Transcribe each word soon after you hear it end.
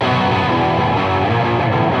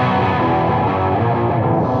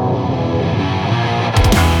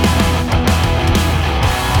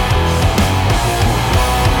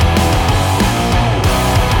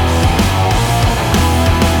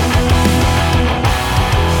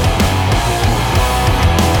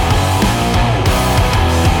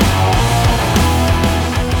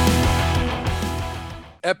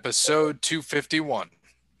episode 251.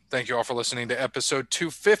 Thank you all for listening to episode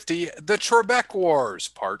 250, The Trebek Wars,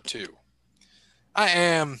 Part 2. I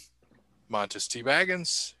am Montes T.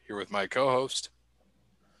 Baggins, here with my co-host.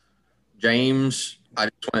 James, I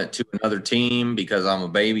just went to another team because I'm a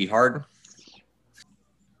baby Harden.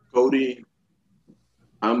 Cody,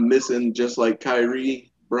 I'm missing just like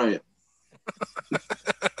Kyrie Bryant.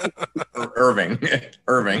 Irving.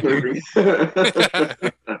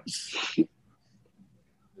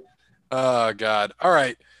 Oh, God. All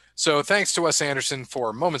right. So thanks to Wes Anderson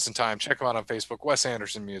for Moments in Time. Check him out on Facebook, Wes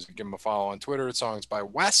Anderson Music. Give him a follow on Twitter at Songs by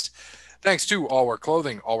Wes. Thanks to All Wear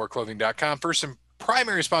Clothing, allwearclothing.com. First and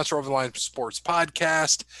primary sponsor of the Line Sports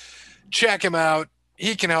Podcast. Check him out.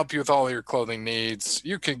 He can help you with all your clothing needs.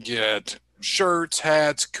 You can get shirts,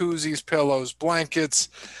 hats, koozies, pillows, blankets,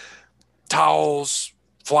 towels,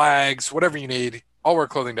 flags, whatever you need.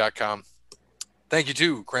 Allwearclothing.com. Thank you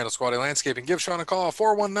to Crandall Squatty Landscaping. Give Sean a call,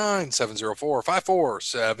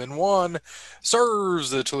 419-704-5471. Serves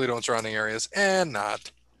the Toledo and surrounding areas and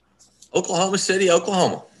not Oklahoma City,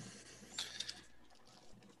 Oklahoma.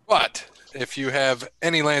 But if you have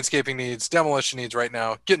any landscaping needs, demolition needs right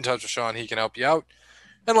now, get in touch with Sean. He can help you out.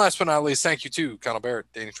 And last but not least, thank you to Connell Barrett,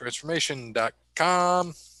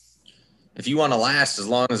 datingtransformation.com. If you want to last as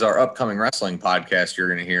long as our upcoming wrestling podcast you're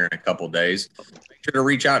going to hear in a couple of days, make sure to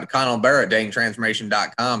reach out to Connell Barrett,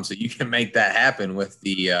 datingtransformation.com, so you can make that happen with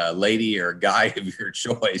the lady or guy of your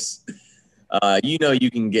choice. You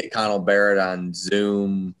can get Connell Barrett on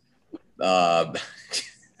Zoom.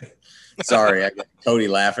 Sorry, I got Cody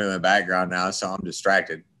laughing in the background now, so I'm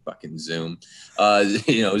distracted. Fucking Zoom.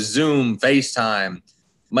 Zoom, FaceTime,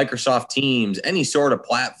 Microsoft Teams, any sort of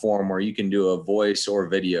platform where you can do a voice or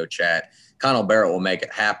video chat. Connell Barrett will make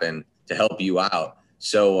it happen to help you out.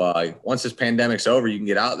 So once this pandemic's over, you can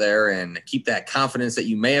get out there and keep that confidence that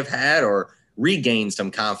you may have had or regain some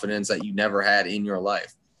confidence that you never had in your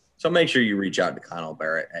life. So make sure you reach out to Connell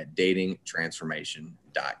Barrett at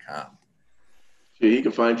datingtransformation.com. He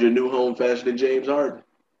can find you a new home faster than James Harden.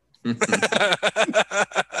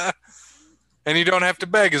 And you don't have to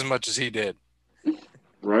beg as much as he did.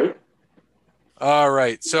 Right. All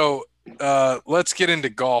right. So let's get into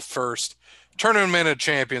golf first. Tournament of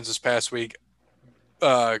Champions this past week.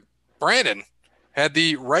 Brandon had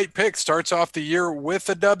the right pick. Starts off the year with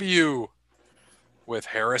a W with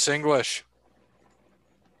Harris English.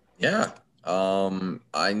 Yeah.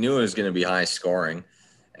 I knew it was going to be high scoring,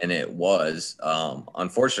 and it was.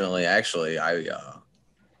 Unfortunately, actually, I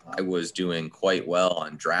was doing quite well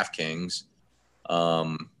on DraftKings.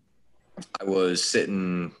 I was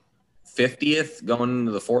sitting 50th going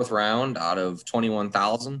into the fourth round out of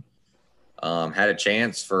 21,000. Had a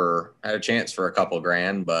chance for a couple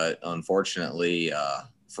grand, but unfortunately,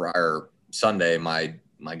 for our Sunday, my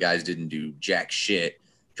guys didn't do jack shit.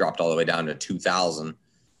 Dropped all the way down to 2,000.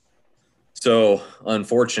 So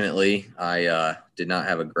unfortunately, I did not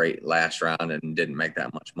have a great last round and didn't make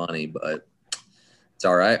that much money, but it's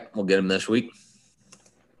all right. We'll get them this week.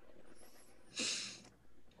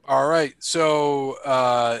 All right. So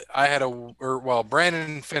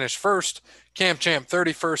Brandon finished first. Camp Champ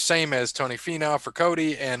 31st, same as Tony Finau for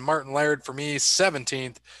Cody, and Martin Laird for me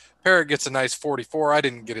 17th. Parrott gets a nice 44. I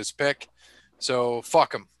didn't get his pick, so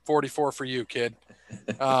fuck him. 44 for you, kid.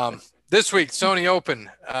 This week, Sony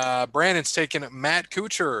Open. Brandon's taking Matt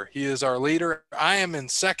Kuchar. He is our leader. I am in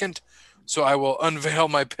second, so I will unveil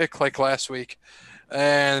my pick like last week,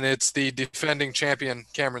 and it's the defending champion,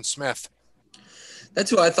 Cameron Smith. That's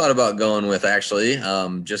who I thought about going with, actually,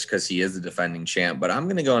 just because he is the defending champ. But I'm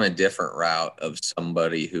going to go on a different route of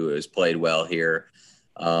somebody who has played well here,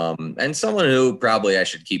 and someone who probably I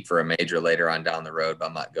should keep for a major later on down the road, but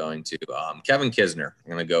I'm not going to. Kevin Kisner,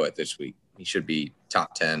 I'm going to go with this week. He should be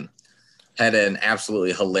top 10. Had an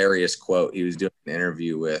absolutely hilarious quote. He was doing an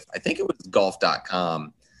interview with, I think it was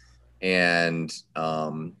golf.com, and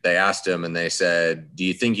they asked him, and they said, "Do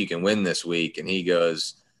you think you can win this week?" And he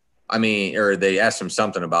goes, or they asked him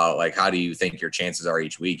something about, like, how do you think your chances are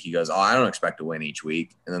each week? He goes, "Oh, I don't expect to win each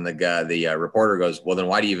week." And then the reporter goes, "Well, then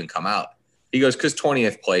why do you even come out?" He goes, "Because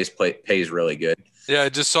 20th place pays really good." Yeah, I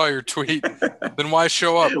just saw your tweet. Then why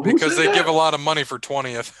show up? Because they give a lot of money for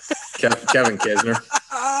 20th. Kevin Kisner.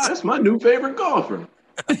 That's my new favorite golfer.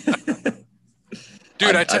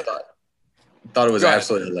 Dude, I thought it was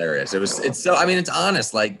absolutely hilarious. It's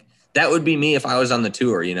honest. Like, that would be me if I was on the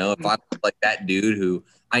tour, if I was like that dude who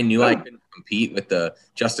I knew I couldn't compete with the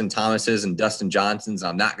Justin Thomases and Dustin Johnsons.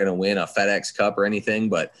 I'm not going to win a FedEx Cup or anything,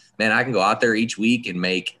 but man, I can go out there each week and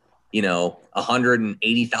make,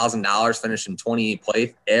 $180,000 finishing 20th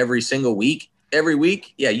place every single week. Every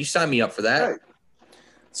week. Yeah. You sign me up for that. Right.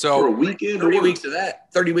 So For a weekend? 30 weeks of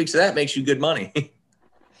that makes you good money.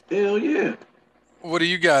 Hell yeah. what do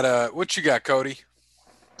you got? What you got, Cody?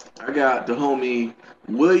 I got the homie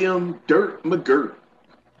William Dirt McGirt.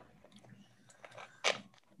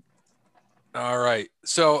 All right.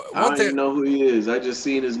 So I don't even know who he is. I just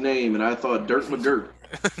seen his name and I thought Dirt McGirt.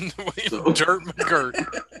 So. Dirt McGirt.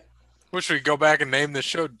 Wish we could go back and name the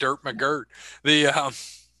show Dirt McGirt.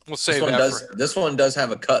 We'll save This one does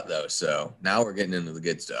have a cut though, so now we're getting into the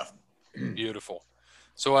good stuff. Beautiful.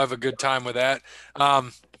 So we'll have a good time with that.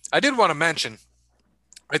 I did want to mention,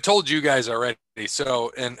 I told you guys already.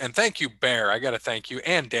 So, and thank you, Bear. I got to thank you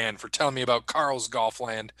and Dan for telling me about Carl's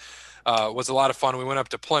Golfland. It was a lot of fun. We went up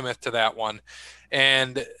to Plymouth to that one.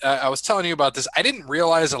 And I was telling you about this. I didn't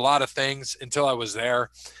realize a lot of things until I was there.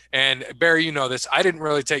 And Barry, you know this. I didn't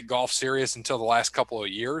really take golf serious until the last couple of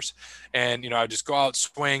years. And, I just go out,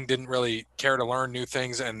 swing, didn't really care to learn new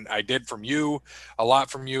things. And I did from you, a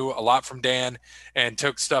lot from Dan, and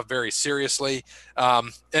took stuff very seriously.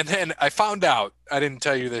 And then I found out, I didn't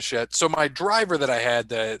tell you this yet. So my driver that I had,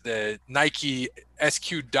 the Nike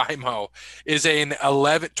SQ Dymo, is an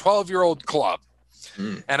 12-year-old club.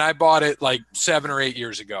 And I bought it like 7 or 8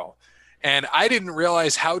 years ago. And I didn't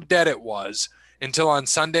realize how dead it was until on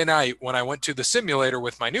Sunday night when I went to the simulator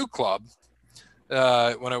with my new club. We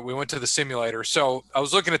went to the simulator. So I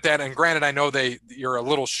was looking at that, and granted, I know you're a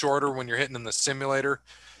little shorter when you're hitting in the simulator,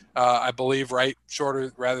 I believe, right?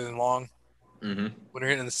 Shorter rather than long when you're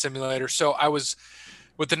hitting in the simulator. So I was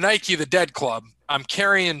with the Nike, the Dead Club, I'm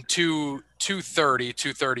carrying 230,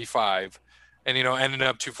 235, and, ended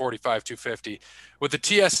up 245, 250. With the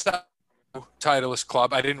TSI Titleist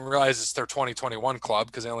club, I didn't realize it's their 2021 club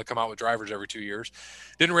because they only come out with drivers every 2 years.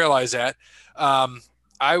 Didn't realize that.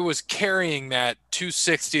 I was carrying that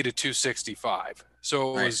 260 to 265.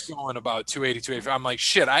 So it was going about 280, 285. I'm like,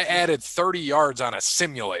 shit, I added 30 yards on a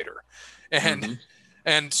simulator. And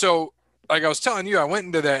so, like I was telling you, I went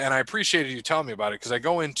into that, and I appreciated you telling me about it because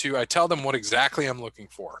I tell them what exactly I'm looking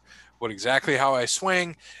for, exactly how I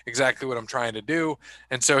swing, exactly what I'm trying to do.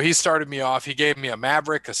 And so he started me off. He gave me a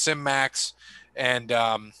Maverick, a Sim Max, and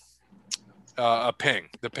a Ping.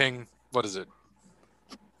 The Ping, what is it?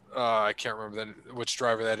 I can't remember which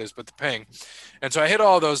driver that is, but the Ping. And so I hit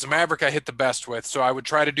all those. The Maverick I hit the best with. So I would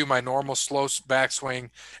try to do my normal slow backswing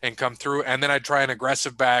and come through. And then I'd try an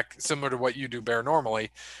aggressive back, similar to what you do, Bear,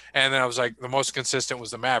 normally. And then I was like, the most consistent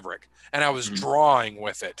was the Maverick. And I was drawing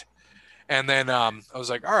with it. And then I was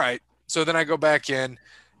like, all right. So then I go back in.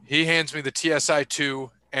 He hands me the TSI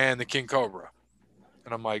 2 and the King Cobra.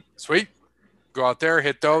 And I'm like, sweet. Go out there,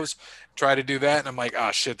 hit those, try to do that. And I'm like,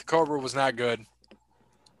 oh, shit, the Cobra was not good.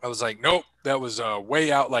 I was like, nope, that was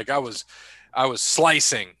way out. Like I was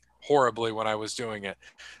slicing horribly when I was doing it.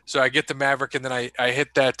 So I get the Maverick, and then I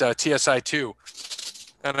hit that TSI 2.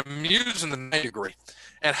 And I'm using the 90 degree.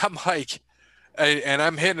 And I'm like, and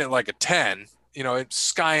I'm hitting it like a 10. It's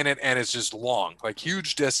skying it, and it's just long, like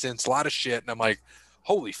huge distance, a lot of shit. And I'm like,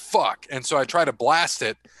 holy fuck. And so I try to blast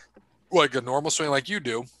it like a normal swing like you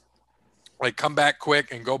do, like come back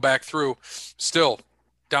quick and go back through, still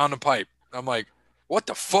down the pipe. I'm like, what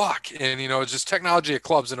the fuck? And, it's just technology at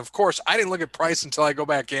clubs. And, of course, I didn't look at price until I go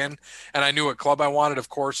back in, and I knew what club I wanted. Of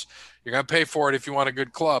course, you're going to pay for it if you want a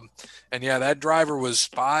good club. And, yeah, that driver was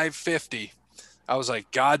 $550. I was like,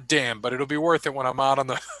 God damn, but it'll be worth it when I'm out on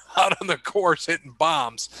the course hitting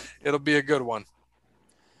bombs. It'll be a good one.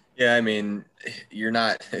 Yeah, I mean, you're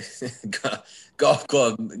not good golf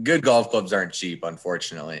clubs aren't cheap,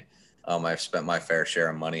 unfortunately. I've spent my fair share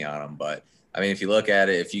of money on them, but I mean, if you look at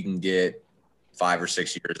it, if you can get 5 or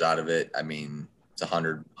 6 years out of it, I mean, it's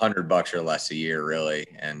 $100 or less a year, really.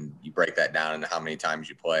 And you break that down into how many times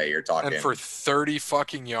you play, you're talking. And for 30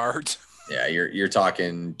 fucking yards. Yeah, you're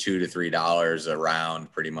talking $2 to $3 a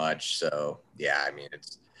round, pretty much. So yeah, I mean,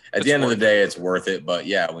 it's at the end of the day, it's worth it. But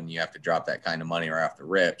yeah, when you have to drop that kind of money right off the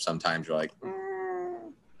rip, sometimes you're like,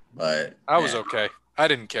 but I was okay. I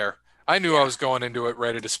didn't care. I knew I was going into it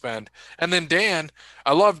ready to spend. And then Dan,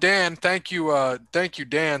 I love Dan. Thank you,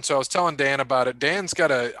 Dan. So I was telling Dan about it.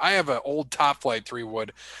 I have an old Top Flight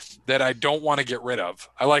 3-wood that I don't want to get rid of.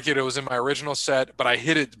 I like it. It was in my original set, but I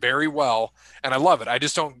hit it very well, and I love it. I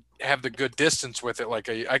just don't have the good distance with it. Like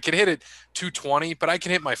I can hit it 220, but I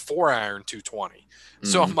can hit my 4-iron 220.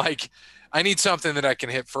 So I'm like, I need something that I can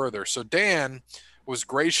hit further. So Dan was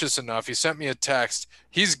gracious enough. He sent me a text.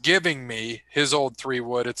 He's giving me his old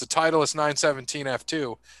 3-wood. It's a Titleist 917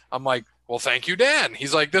 F2. I'm like, well, thank you, Dan.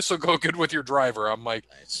 He's like, this will go good with your driver. I'm like,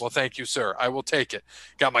 well, thank you, sir. I will take it.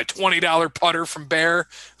 Got my $20 putter from Bear,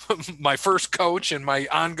 my first coach and my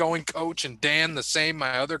ongoing coach, and Dan the same,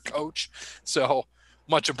 my other coach. So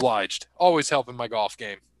Much obliged. Always helping my golf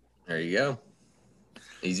game. There you go.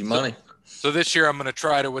 Easy money. So this year I'm going to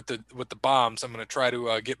try to with the bombs. I'm going to try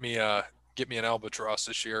to get me an albatross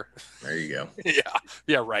this year. There you go.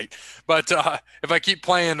 yeah, right. But if I keep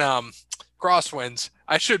playing crosswinds,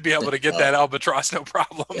 I should be able to get that albatross no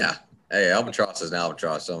problem. Yeah. Hey, albatross is an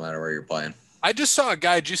albatross, no matter where you're playing. I just saw a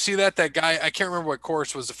guy. Did you see that? That guy, I can't remember what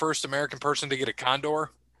course, was the first American person to get a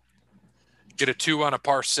condor. Get a 2 on a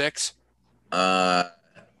par 6.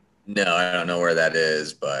 No, I don't know where that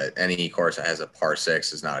is, but any course that has a par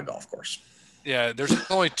 6 is not a golf course. Yeah, there's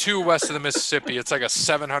only 2 west of the Mississippi. It's like a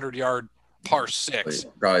 700-yard par 6.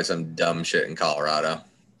 Probably some dumb shit in Colorado.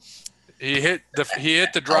 He hit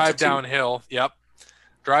the drive downhill. Yep.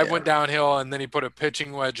 Drive went downhill, and then he put a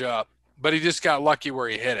pitching wedge up. But he just got lucky where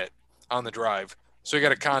he hit it on the drive. So he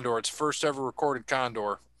got a condor. It's first ever recorded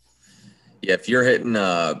condor. Yeah, if you're hitting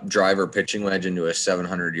a driver pitching wedge into a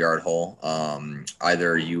 700-yard hole,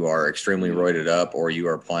 either you are extremely roided up or you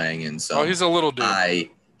are playing in some he's a little dude.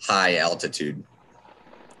 high altitude,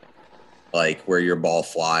 like where your ball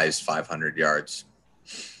flies 500 yards.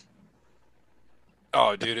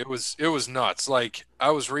 Oh, dude, it was nuts. Like,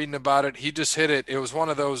 I was reading about it. He just hit it. It was one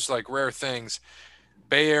of those like rare things.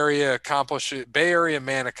 Bay Area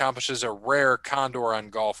man accomplishes a rare condor on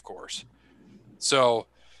golf course. So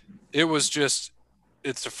it was just,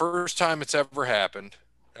 it's the first time it's ever happened.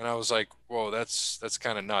 And I was like, whoa, that's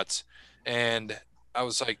kind of nuts. And I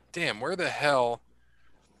was like, damn, where the hell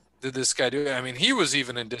did this guy do it? I mean, he was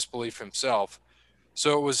even in disbelief himself.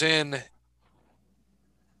 So it was in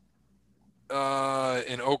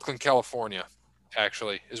Oakland, California,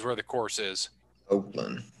 actually, is where the course is.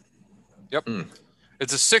 Oakland. Yep.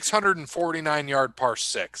 It's a 649-yard par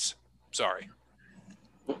 6. Sorry.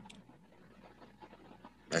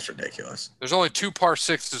 That's ridiculous. There's only 2 par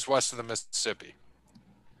 6s west of the Mississippi.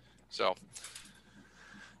 So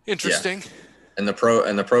interesting. Yeah. And the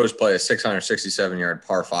pros play a 667-yard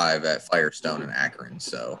par 5 at Firestone in Akron.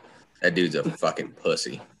 So that dude's a fucking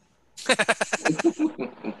pussy.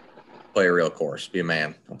 Play a real course. Be a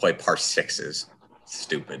man. Don't play par 6s.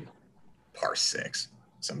 Stupid. Par 6.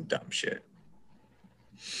 Some dumb shit.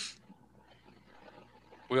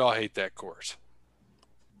 We all hate that course.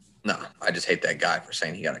 No, I just hate that guy for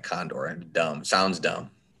saying he got a condor and dumb. Sounds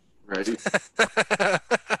dumb. Right.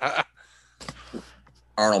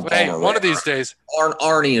 Arnold Palmer. Hey, one of these days.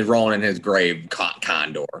 Arnie is rolling in his grave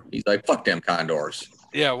condor. He's like, fuck them condors.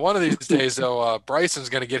 Yeah, one of these days, though, Bryson's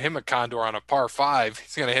going to get him a condor on a par 5.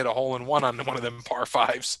 He's going to hit a hole-in-one on one of them par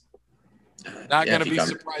 5s. Not going to be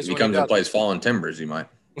surprised when he comes and plays Fallen Timbers, he might.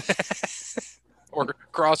 Or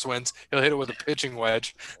crosswinds. He'll hit it with a pitching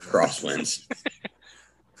wedge. Crosswinds.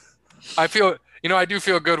 I do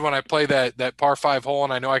feel good when I play that par 5 hole,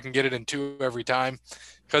 and I know I can get it in 2 every time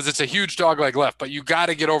because it's a huge dogleg left, but you got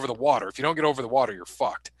to get over the water. If you don't get over the water, you're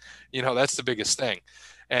fucked. That's the biggest thing.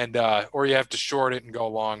 And or you have to short it and go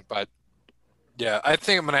long. But yeah, I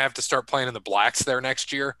think I'm going to have to start playing in the blacks there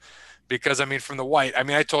next year because, from the white,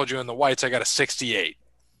 I told you in the whites I got a 68.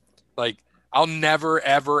 Like, I'll never,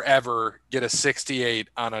 ever, ever get a 68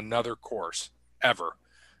 on another course, ever.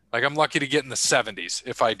 Like, I'm lucky to get in the 70s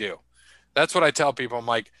if I do. That's what I tell people. I'm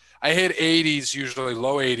like, I hit 80s, usually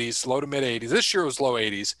low 80s, low to mid 80s. This year was low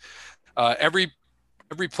 80s. Every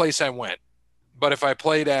place I went. But if I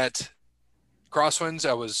played at crosswinds,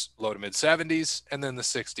 I was low to mid 70s and then the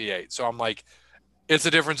 68. So I'm like, it's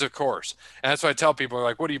a difference of course. And that's why I tell people,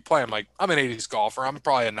 like, what do you play? I'm like, I'm an 80s golfer. I'm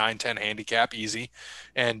probably a 9-10 handicap, easy.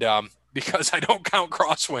 And because I don't count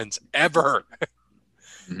crosswinds ever.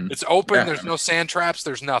 Mm-hmm. It's open. Yeah. There's no sand traps.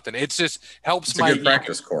 There's nothing. It just helps my ego. It's a good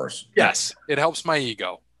practice course. Yes. It helps my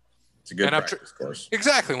ego. It's a good practice course.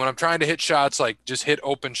 Exactly. When I'm trying to hit shots, like just hit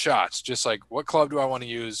open shots. Just like, what club do I want to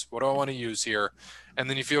use? What do I want to use here? And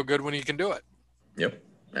then you feel good when you can do it. Yep.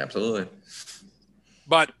 Absolutely.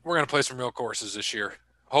 But we're going to play some real courses this year.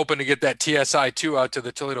 Hoping to get that TSI 2 out to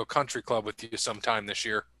the Toledo Country Club with you sometime this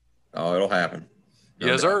year. Oh, it'll happen.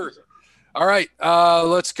 Yes, sir. All right,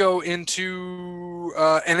 let's go into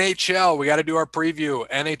NHL. We got to do our preview,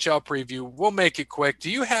 NHL preview. We'll make it quick. Do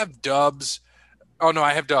you have dubs? Oh, no,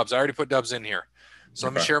 I have dubs. I already put dubs in here. So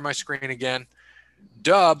Let me share my screen again.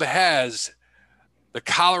 Dub has the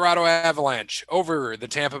Colorado Avalanche over the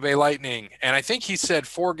Tampa Bay Lightning. And I think he said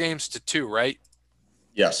 4-2, right?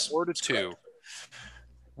 Yes. 4-2.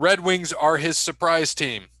 Red Wings are his surprise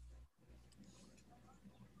team.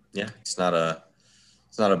 Yeah, it's not a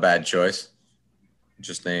bad choice. They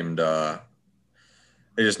just named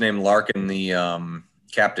Larkin the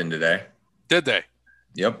captain today. Did they?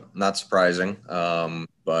 Yep, not surprising.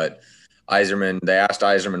 But Iserman, they asked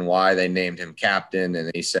Iserman why they named him captain,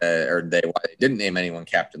 and he said, why they didn't name anyone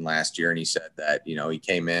captain last year. And he said that, he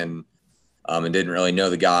came in and didn't really know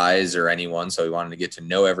the guys or anyone. So he wanted to get to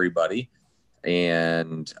know everybody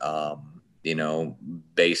and,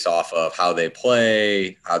 based off of how they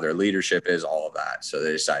play, how their leadership is, all of that. So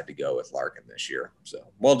they decided to go with Larkin this year. So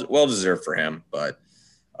well deserved for him, but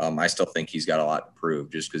I still think he's got a lot to prove.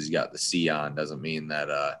 Just because he's got the C on doesn't mean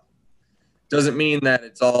that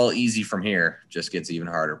it's all easy from here. Just gets even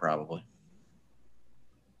harder probably.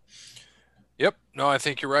 Yep. No, I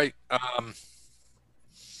think you're right.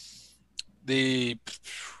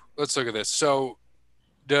 Let's look at this. So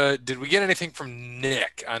did we get anything from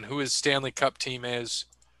Nick on who his Stanley Cup team is,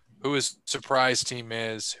 who his surprise team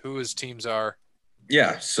is, who his teams are?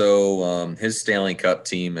 Yeah. So his Stanley Cup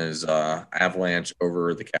team is Avalanche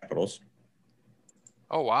over the Capitals.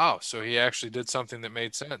 Oh, wow. So he actually did something that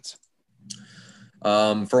made sense.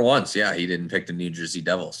 For once, yeah, he didn't pick the New Jersey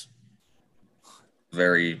Devils.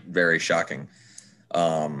 Very, very shocking.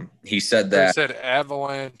 He said that. He said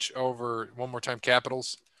Avalanche over, one more time,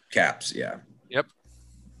 Capitals. Caps, yeah. Yep.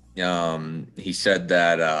 He said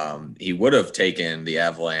that he would have taken the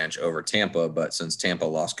Avalanche over Tampa, but since Tampa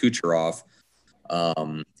lost Kucherov,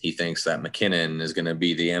 he thinks that McKinnon is going to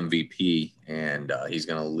be the MVP and he's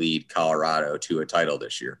going to lead Colorado to a title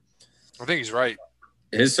this year. I think he's right.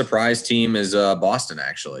 His surprise team is Boston,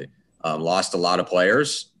 actually. Lost a lot of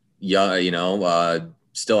players. Yeah,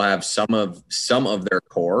 still have some of their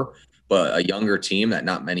core, but a younger team that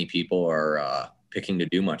not many people are picking to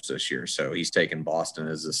do much this year. So he's taken Boston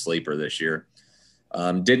as a sleeper this year.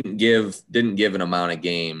 Didn't give an amount of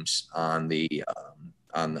games on the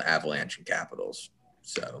Avalanche and Capitals.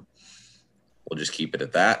 So we'll just keep it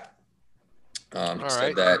at that.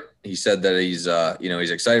 He said that he's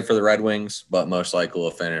excited for the Red Wings, but most likely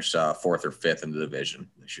will finish 4th or 5th in the division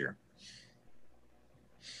this year.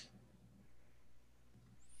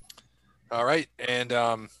 All right.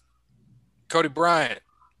 And Cody Bryant,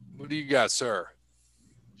 what do you got, sir?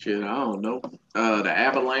 Shit, I don't know. The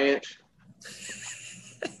Avalanche.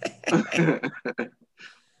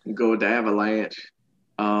 Go with the Avalanche.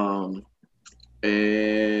 And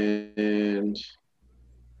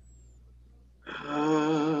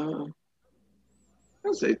I'd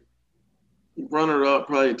say runner up,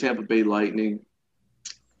 probably Tampa Bay Lightning.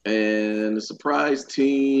 And the surprise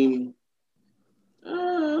team,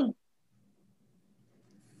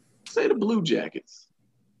 say the Blue Jackets.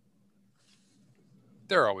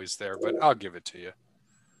 They're always there, but I'll give it to you.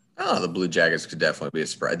 Oh, the Blue Jackets could definitely be a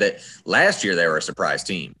surprise. Last year, they were a surprise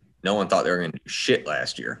team. No one thought they were going to do shit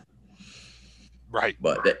last year. Right.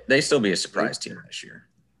 But they still be a surprise team this year.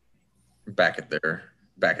 Back at their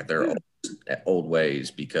old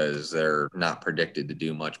ways, because they're not predicted to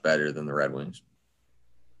do much better than the Red Wings.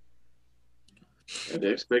 And they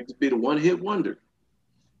expect to be the one-hit wonder.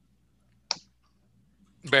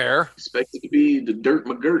 Bear. Expected to be the Dirt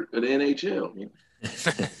McGirt of the NHL.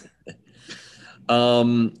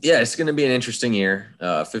 It's going to be an interesting year.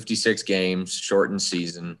 56 games, shortened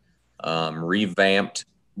season, revamped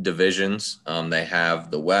divisions. They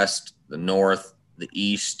have the West, the North, the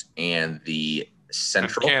East, and the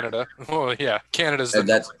Central. Canada. Oh, yeah. Canada's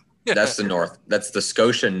that's the North. That's the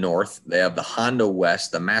Scotia North. They have the Honda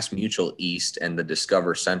West, the Mass Mutual East, and the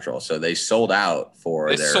Discover Central. So they sold out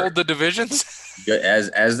for sold the divisions?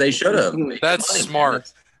 As they should have. That's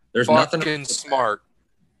smart. There's nothing smart.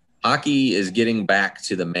 Hockey is getting back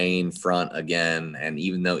to the main front again, and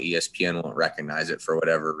even though ESPN won't recognize it for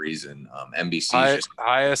whatever reason, NBC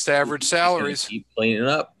highest average salaries. Keep cleaning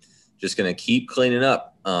up. Just going to keep cleaning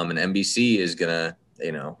up. And NBC is going to,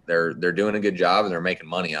 they're doing a good job and they're making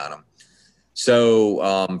money on them.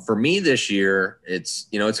 So for me this year, it's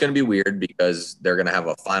going to be weird because they're going to have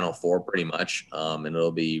a Final Four pretty much, and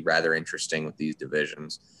it'll be rather interesting with these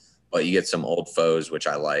divisions. But you get some old foes, which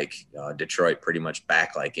I like. Detroit pretty much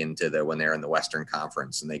back into when they're in the Western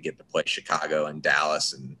Conference, and they get to play Chicago and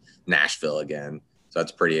Dallas and Nashville again. So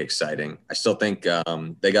that's pretty exciting. I still think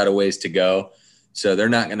they got a ways to go. So they're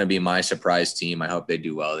not going to be my surprise team. I hope they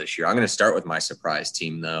do well this year. I'm going to start with my surprise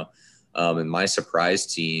team, though. And my surprise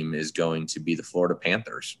team is going to be the Florida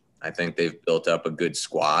Panthers. I think they've built up a good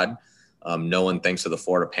squad. No one thinks of the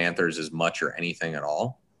Florida Panthers as much or anything at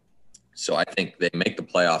all. So I think they make the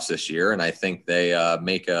playoffs this year, and I think they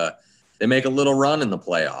make a little run in the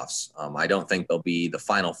playoffs. I don't think they'll be the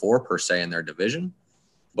Final Four per se in their division,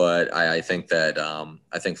 but I think that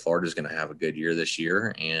I think Florida's going to have a good year this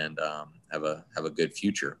year and have a good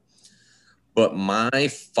future. But my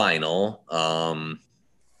final, and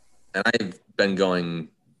I've been going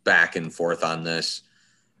back and forth on this.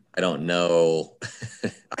 I don't know.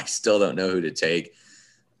 I still don't know who to take,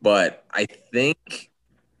 but I think,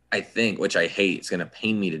 which I hate, it's going to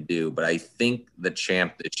pain me to do, but I think the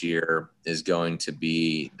champ this year is going to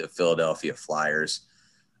be the Philadelphia Flyers.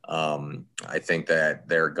 I think that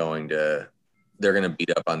they're going to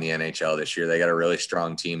beat up on the NHL this year. They got a really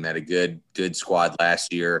strong team. They had a good squad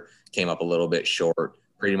last year. Came up a little bit short.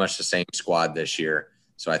 Pretty much the same squad this year.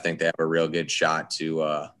 So I think they have a real good shot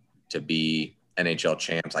to be NHL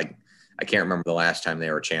champs. I can't remember the last time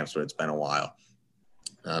they were champs, but it's been a while.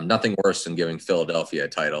 Nothing worse than giving Philadelphia a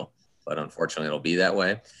title, but unfortunately it'll be that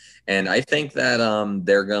way. And I think that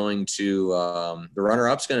they're going to the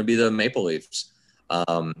runner-up's going to be the Maple Leafs.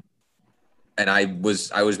 And I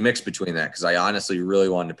was mixed between that because I honestly really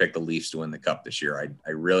wanted to pick the Leafs to win the Cup this year.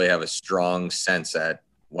 I really have a strong sense that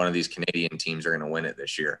one of these Canadian teams are going to win it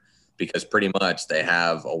this year because pretty much they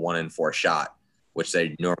have a 1-in-4 shot, which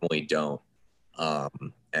they normally don't.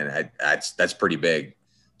 And that's pretty big.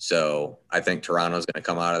 So I think Toronto's going to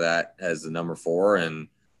come out of that as the number 4, and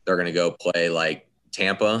they're going to go play like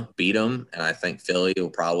Tampa, beat them, and I think Philly will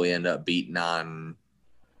probably end up beating on.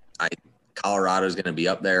 Colorado's going to be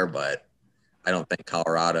up there, but I don't think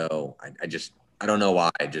Colorado. I don't know why.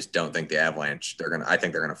 I just don't think the Avalanche. I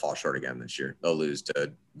think they're going to fall short again this year. They'll lose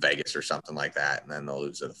to Vegas or something like that, and then they'll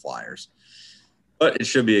lose to the Flyers. But it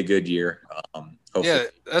should be a good year. Hopefully. Yeah,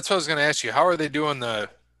 that's what I was going to ask you. How are they doing the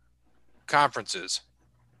conferences?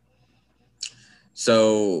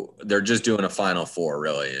 So they're just doing a Final Four,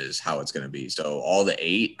 really, is how it's going to be. So all the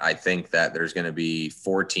 8, I think that there's going to be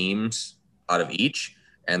 4 teams out of each,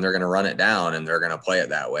 and they're going to run it down, and they're going to play it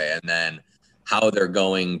that way. And then how they're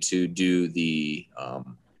going to do the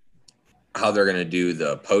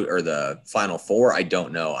the Final Four, I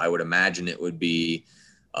don't know. I would imagine it would be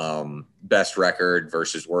best record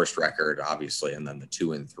versus worst record, obviously, and then the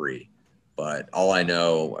 2 and 3. But all I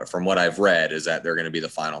know from what I've read is that they're going to be the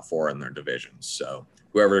Final Four in their divisions. So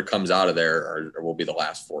whoever comes out of there will be the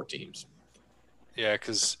last 4 teams. Yeah,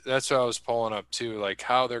 because that's what I was pulling up too, like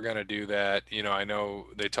how they're going to do that. I know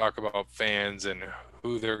they talk about fans and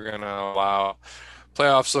who they're going to allow.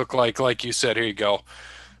 Playoffs look like you said, here you go.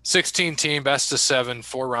 16-team, best of 7,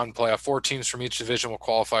 4-round playoff. 4 teams from each division will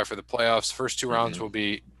qualify for the playoffs. First 2 rounds will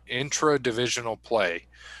be intra-divisional play.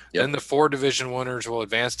 Yep. Then the 4 division winners will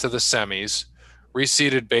advance to the semis,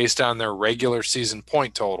 reseeded based on their regular season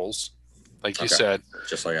point totals. Like you said,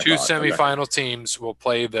 just like 2 semifinal teams will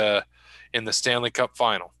play in the Stanley Cup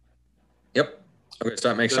final. Yep. Okay, so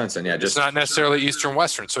that makes sense. And yeah, it's not necessarily Eastern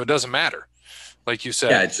Western, so it doesn't matter. Like you said,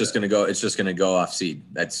 yeah, it's just gonna go off seed.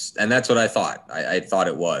 That's what I thought. I thought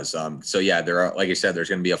it was. So yeah, there are, like I said, there's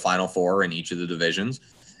gonna be a Final Four in each of the divisions,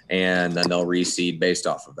 and then they'll reseed based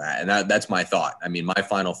off of that. And that's my thought. I mean, my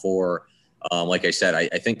Final Four, like I said,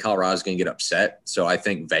 I think Colorado's gonna get upset. So I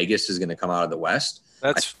think Vegas is gonna come out of the West.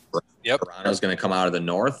 Toronto's gonna come out of the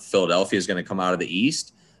North. Philadelphia is gonna come out of the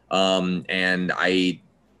East. And I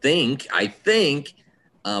think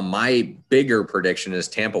my bigger prediction is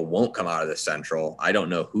Tampa won't come out of the Central. I don't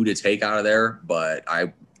know who to take out of there, but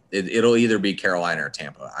it'll either be Carolina or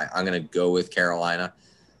Tampa. I'm going to go with Carolina.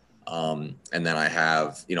 And then I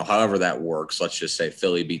have, however that works, let's just say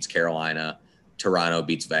Philly beats Carolina, Toronto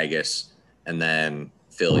beats Vegas, and then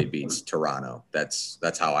Philly beats Toronto.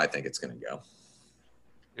 That's how I think it's going to go.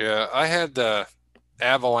 Yeah, I had the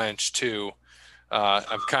Avalanche too.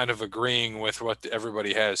 I'm kind of agreeing with what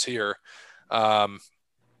everybody has here. So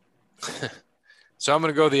I'm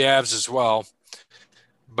going to go the Avs as well,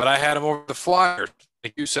 but I had them over the Flyers,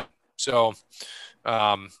 like you said. So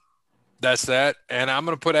that's that. And I'm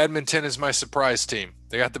going to put Edmonton as my surprise team.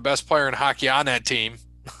 They got the best player in hockey on that team.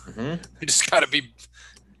 Mm-hmm. They just got to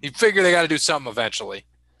you figure they got to do something eventually.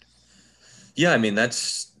 Yeah, I mean,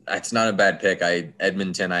 that's not a bad pick.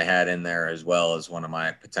 Edmonton I had in there as well as one of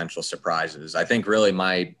my potential surprises. I think really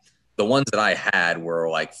the ones that I had were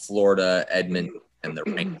like Florida, Edmonton, and the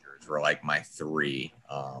Rangers were like my 3.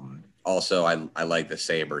 Also, I like the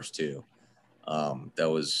Sabres too.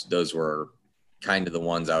 Those were kind of the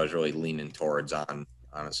ones I was really leaning towards on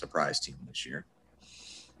a surprise team this year.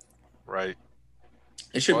 Right.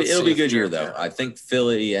 It'll be a good year though. I think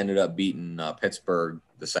Philly ended up beating Pittsburgh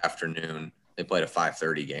this afternoon. They played a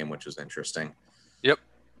 5:30 game, which was interesting. Yep.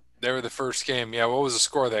 They were the first game. Yeah. What was the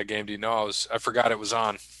score of that game? Do you know? I forgot it was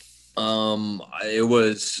on. It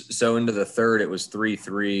was into the third. It was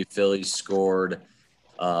 3-3. Philly scored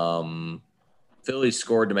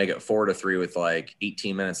to make it 4-3 with like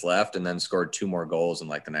 18 minutes left, and then scored 2 more goals in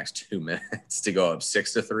like the next 2 minutes to go up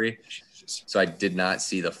 6-3. So I did not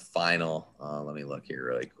see the final. Let me look here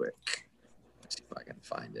really quick. Let's see if I can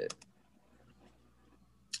find it.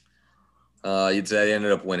 You'd say they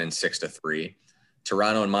ended up winning 6-3.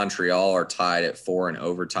 Toronto and Montreal are tied at 4 in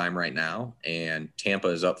overtime right now, and Tampa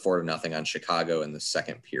is up 4-0 on Chicago in the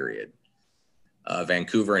second period.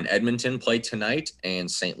 Vancouver and Edmonton play tonight, and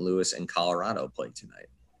St. Louis and Colorado play tonight.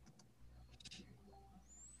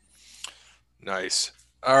 Nice.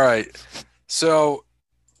 All right. So,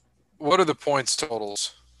 what are the points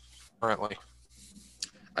totals currently?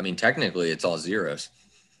 I mean, technically, it's all zeros.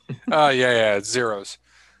 Yeah, it's zeros.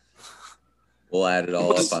 We'll add it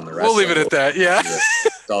all up on the rest. We'll leave it at that. Yeah.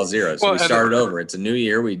 It's all zeros. So Well, we started over. It's a new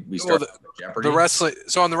year. We started Jeopardy. The wrestling.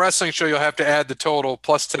 So on the wrestling show, you'll have to add the total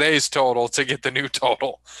plus today's total to get the new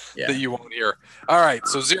total that you won't hear. All right.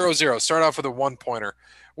 So 0-0. Start off with a 1-pointer.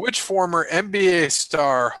 Which former NBA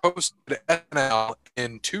star hosted SNL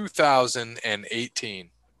in 2018?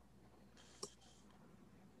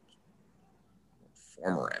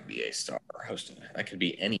 Former NBA star hosted. That could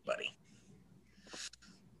be anybody.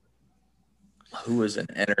 Who was an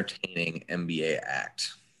entertaining NBA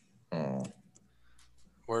act? Oh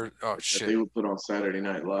shit. They would put on Saturday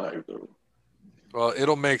Night Live, though. Well,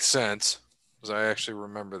 it'll make sense because I actually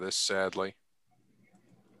remember this sadly.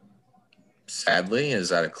 Sadly, is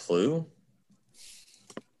that a clue?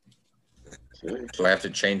 Do I have to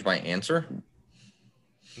change my answer?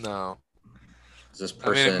 No. Is this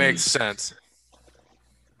person? I mean, it makes sense.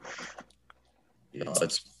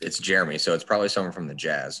 It's Jeremy, so it's probably someone from the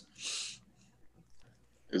Jazz.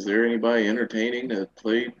 Is there anybody entertaining that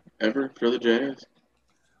played ever for the Jazz?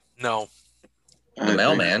 No. The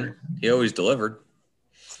mailman. He always delivered.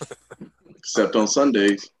 Except on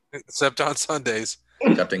Sundays. Except on Sundays.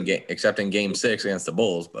 Except in Game 6 against the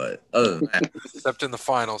Bulls, but other than that. Except in the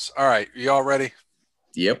finals. All right. You all ready?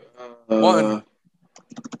 Yep. One.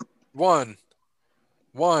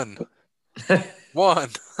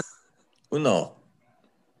 Uno.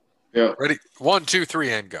 Yeah. Ready? 1, 2,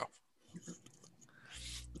 3, and go.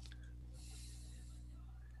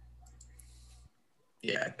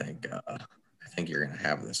 Yeah, I think you're gonna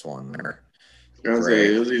have this one there. I was gonna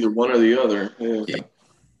say, it was either one or the other. Yeah.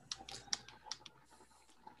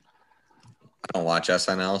 I don't watch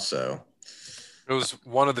SNL, so It was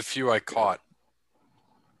one of the few I caught.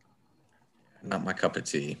 not my cup of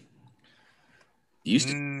tea. Used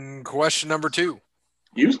to. Question number 2.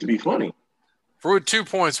 Used to be funny. For 2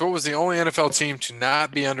 points, what was the only NFL team to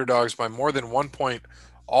not be underdogs by more than 1 point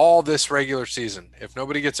all this regular season? If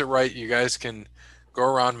nobody gets it right, you guys can go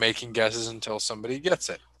around making guesses until somebody gets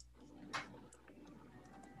it.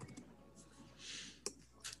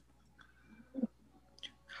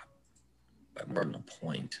 By more than a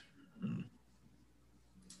point.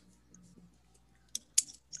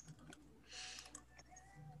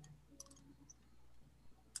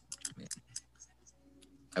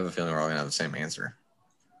 I have a feeling we're all gonna have the same answer.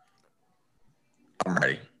 I'm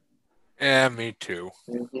ready. Yeah, me too.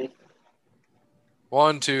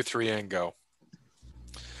 1, 2, 3, and go.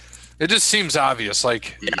 It just seems obvious.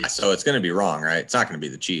 Like, Yeah, so it's gonna be wrong, right? It's not gonna be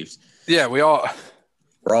the Chiefs. yeah, We're all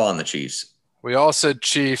on the Chiefs. we all said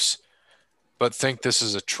Chiefs, but think this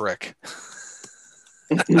is a trick.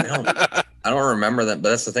 I don't remember that,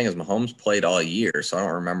 but that's the thing is Mahomes played all year, so I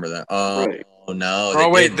don't remember that. Right. Oh no! Oh,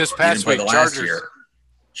 wait, didn't. this He past didn't play week, the last Chargers. year.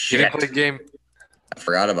 He didn't Shit, play the game. I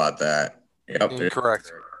forgot about that. Yep.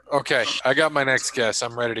 Incorrect. Okay, I got my next guess.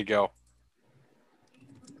 I'm ready to go.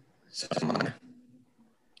 So am I.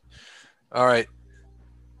 All right.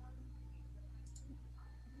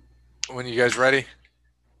 When you guys ready?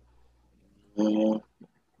 All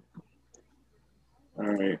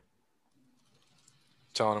right.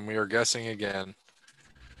 Telling them we are guessing again.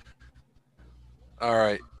 All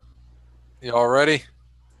right. Y'all ready?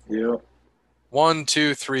 Yep. 1,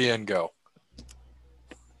 2, 3, and go.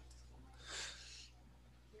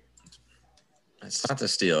 It's not the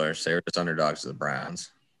Steelers. They were just underdogs to the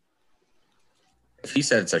Browns. If he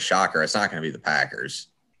said it's a shocker, it's not going to be the Packers,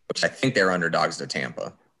 which I think they're underdogs to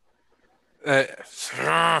Tampa.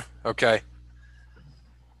 Okay.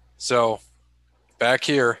 So, back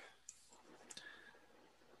here.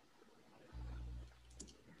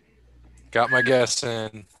 Got my guess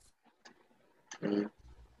in. Mhm.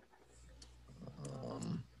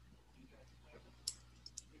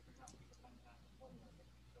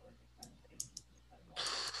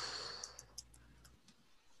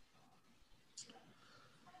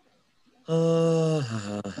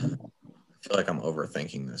 I feel like I'm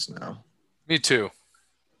overthinking this now. Me too.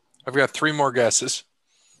 I've got 3 more guesses.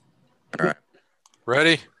 All right.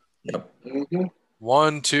 Ready? Yep.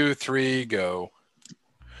 1, 2, 3, go.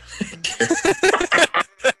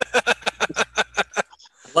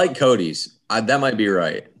 Like Cody's. That might be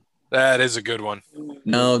right. That is a good one.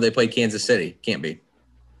 No, they played Kansas City. Can't be.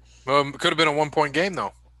 Could have been a 1-point game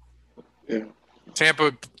though. Yeah.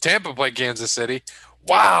 Tampa played Kansas City.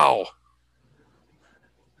 Wow.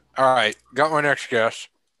 All right, got my next guess.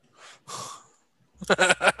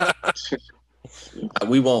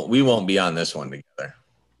 We won't be on this one together.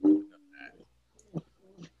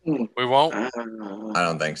 We won't. I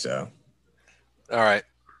don't think so. All right.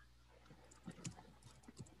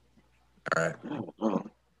 All right.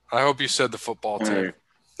 I hope you said the football team. Right.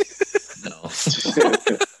 No.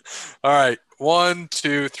 All right. 1,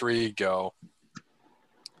 2, 3, go.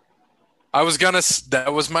 That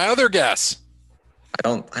was my other guess.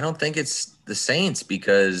 I don't think it's the Saints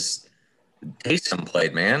because Taysom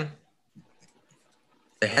played, man.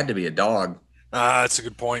 They had to be a dog. That's a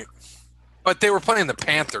good point. But they were playing the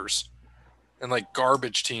Panthers and like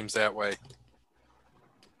garbage teams that way.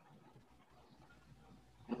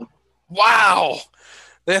 Wow.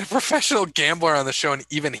 They had a professional gambler on the show, and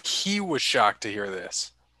even he was shocked to hear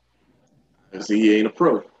this. Because he ain't a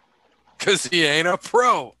pro. Because he ain't a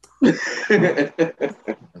pro.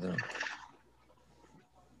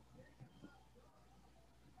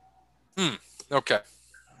 Okay.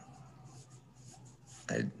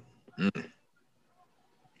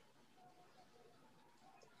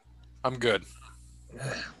 I'm good.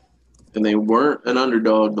 And they weren't an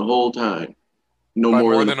underdog the whole time. No By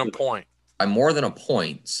more than a point. By more than a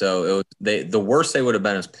point. So it was, the worst they would have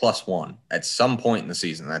been is +1 at some point in the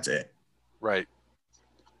season. That's it. Right.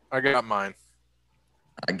 I got mine.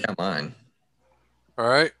 I got mine. All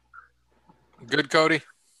right. Good, Cody?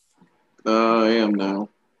 I am now.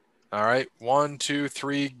 All right. 1, 2,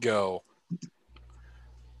 3, go.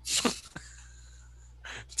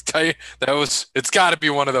 It's got to be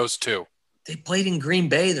one of those two. They played in Green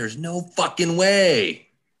Bay. There's no fucking way.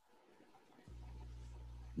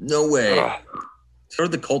 No way. Ugh. So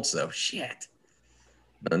did the Colts, though. Shit.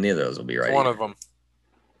 But neither of those will be right. One of them.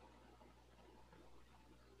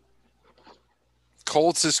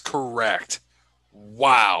 Colts is correct.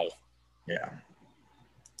 Wow. Yeah.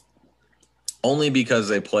 Only because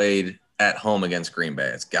they played at home against Green Bay.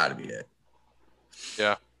 It's got to be it.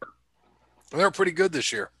 Yeah. They were pretty good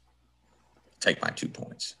this year. Take my 2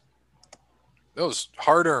 points. That was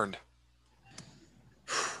hard earned.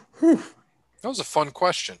 That was a fun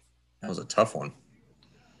question. That was a tough one.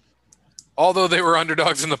 Although they were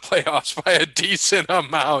underdogs in the playoffs by a decent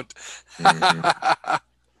amount. Mm-hmm.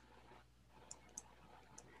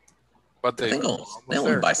 But they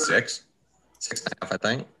won by 6. 6.5, I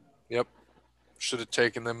think. Yep. Should have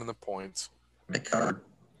taken them in the points. They covered.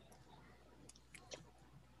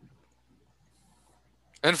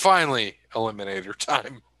 And finally, eliminator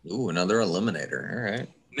time. Ooh, another eliminator. All right.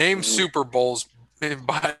 Name Super Bowls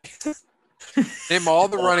by name all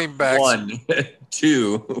the running backs. 1,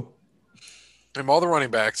 2. Name all the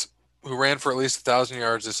running backs who ran for at least 1,000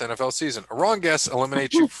 yards this NFL season. A wrong guess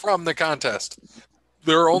eliminates you from the contest.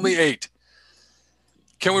 There are only 8.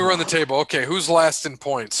 Can we run the table? Okay, who's last in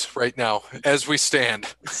points right now as we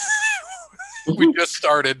stand? We just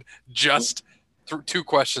started 2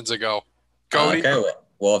 questions ago. Cody? Okay,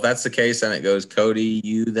 well, if that's the case, then it goes Cody,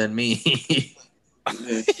 you, then me.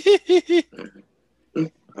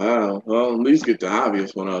 Well, at least get the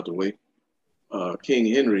obvious one out the way. King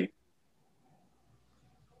Henry.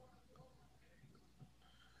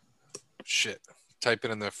 Shit. Type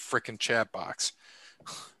it in the freaking chat box.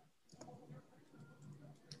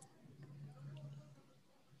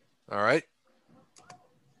 All right.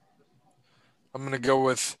 I'm going to go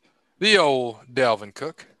with the old Dalvin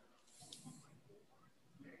Cook.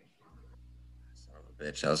 Son of a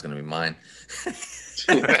bitch, that was going to be mine.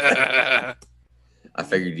 I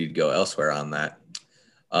figured you'd go elsewhere on that.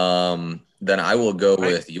 Then I will go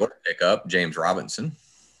with your pickup, James Robinson.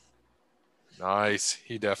 Nice.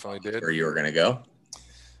 He definitely did. Where you were going to go?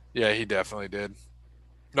 Yeah, he definitely did.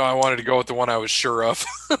 No, I wanted to go with the one I was sure of.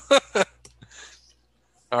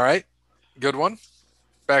 All right. Good one.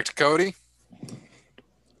 Back to Cody.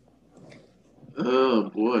 Oh,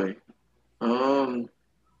 boy.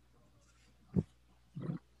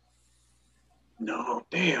 No,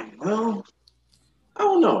 damn. Well, I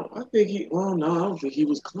don't know. I don't think he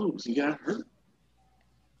was close. He got hurt.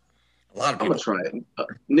 A lot of I'm people. going to try it.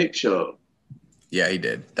 Nick Chubb. Yeah, he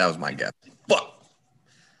did. That was my guess. Fuck.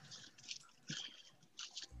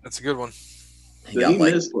 That's a good one. Did he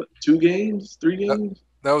miss, 2 games? 3 games?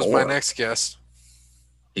 That was 4. my next guess.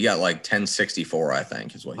 He got like 1064, I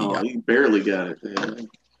think, is what he got. He barely got it. Man.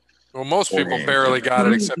 Well, most 4 people games. barely got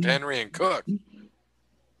it except Henry and Cook.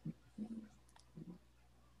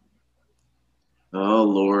 Oh,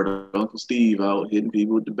 Lord. Uncle Steve out hitting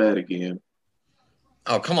people with the bat again.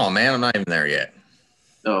 Oh, come on, man. I'm not even there yet.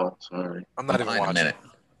 Oh, sorry. I'm not even behind a watching. minute.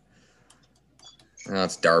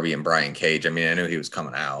 It's Darby and Brian Cage. I mean, I knew he was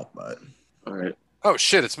coming out, but All right. Oh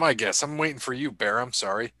shit, it's my guess. I'm waiting for you, Bear. I'm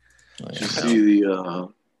sorry. Did you see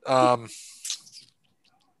the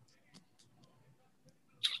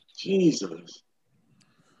Jesus?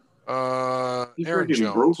 He Aaron freaking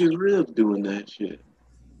Jones. broke his ribs doing that shit.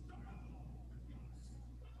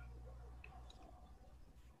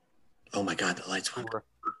 Oh my God, the lights went.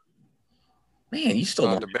 Man, you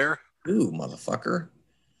still The Bear. Ooh, motherfucker.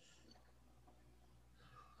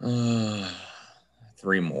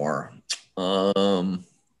 3 more. I'm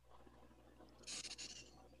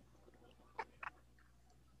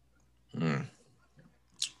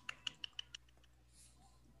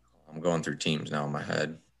going through teams now in my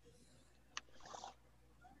head.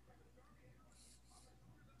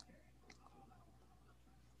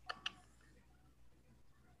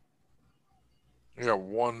 We got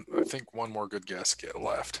one. I think one more good guess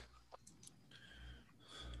left.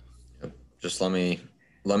 Yep. Just let me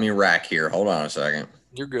rack here. Hold on a second.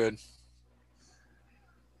 You're good.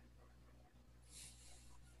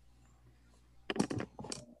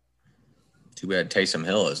 Too bad Taysom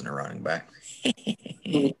Hill isn't a running back.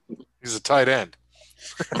 He's a tight end.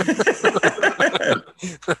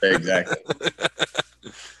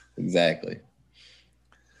 Exactly.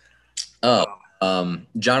 Oh,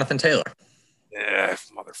 Jonathan Taylor. Yeah,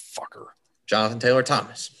 motherfucker. Jonathan Taylor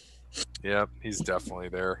Thomas. Yep, he's definitely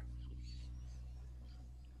there.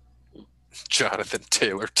 Jonathan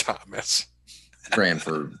Taylor Thomas. Ran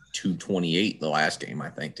for 228 the last game, I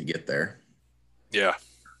think, to get there. Yeah.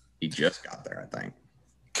 He just got there, I think.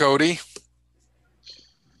 Cody.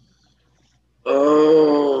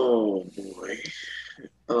 Oh boy.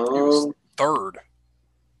 He was third.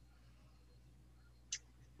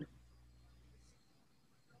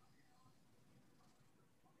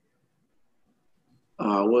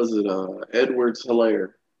 Was it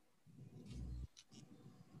Edwards-Helaire?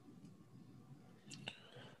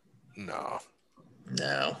 No.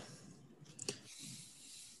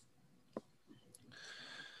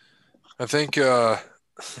 I think on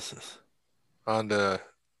to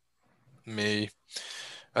me.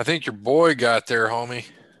 I think your boy got there, homie.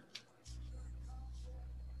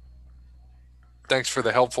 Thanks for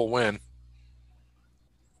the helpful win.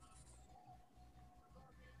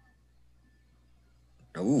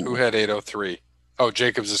 Ooh. Who had 803? Oh,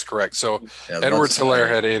 Jacobs is correct. So Edwards-Helaire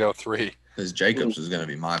had 803. Because Jacobs is going to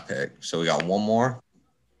be my pick. So we got one more?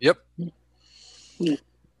 Yep.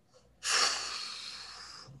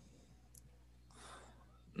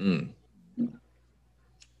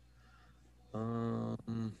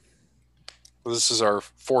 This is our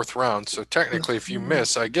 4th round, so technically if you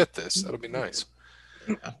miss, I get this. That'll be nice.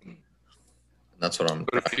 Yeah. That's what I'm.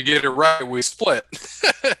 But if you get it right, we split.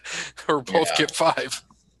 Or both get 5.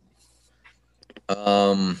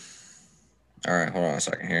 All right, hold on a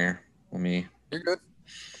second here. You're good.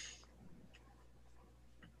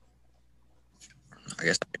 I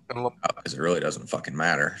guess because it really doesn't fucking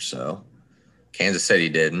matter. So Kansas City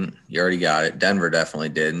didn't. You already got it. Denver definitely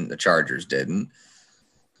didn't. The Chargers didn't.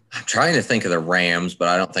 I'm trying to think of the Rams, but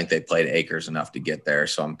I don't think they played Akers enough to get there,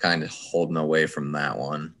 so I'm kind of holding away from that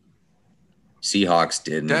one. Seahawks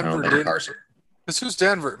didn't. Denver didn't. This who's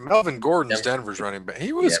Denver? Melvin Gordon's Denver's running back.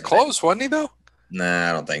 He was close, wasn't he, though? Nah,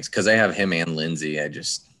 I don't think so. Because they have him and Lindsey. I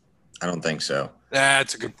don't think so.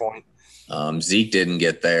 That's a good point. Zeke didn't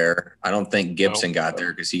get there. I don't think Gibson got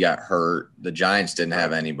there because he got hurt. The Giants didn't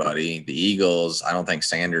have anybody. The Eagles, I don't think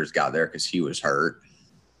Sanders got there because he was hurt.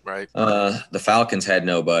 Right. The Falcons had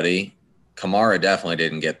nobody. Kamara definitely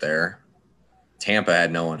didn't get there. Tampa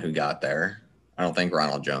had no one who got there. I don't think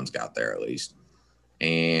Ronald Jones got there at least.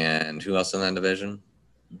 And who else in that division?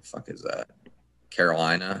 What the fuck is that?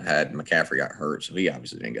 Carolina had McCaffrey got hurt, so he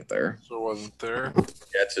obviously didn't get there. So it wasn't there.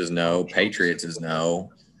 Jets is no. Patriots is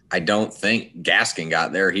no. I don't think Gaskin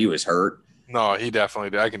got there. He was hurt. No, he definitely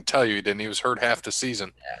did. I can tell you he didn't. He was hurt half the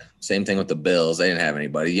season. Yeah. Same thing with the Bills. They didn't have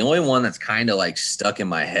anybody. The only one that's kind of like stuck in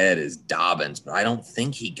my head is Dobbins, but I don't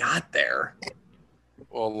think he got there.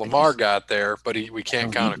 Well, Lamar got there, but we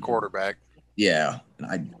can't count a quarterback. Yeah.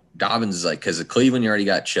 Dobbins is like, because of Cleveland, you already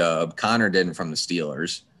got Chubb. Connor didn't from the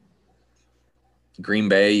Steelers. Green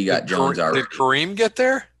Bay, you got Jones already. Did Kareem get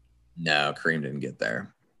there? No, Kareem didn't get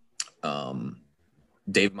there.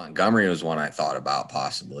 Dave Montgomery was one I thought about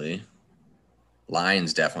possibly.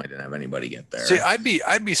 Lions definitely didn't have anybody get there. See, I'd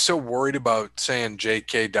be so worried about saying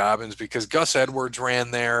J.K. Dobbins because Gus Edwards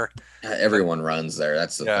ran there. Everyone runs there.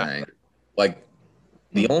 That's the thing. Like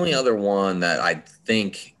the only other one that I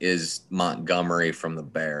think is Montgomery from the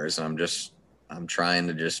Bears. I'm trying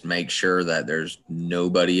to just make sure that there's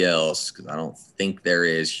nobody else because I don't think there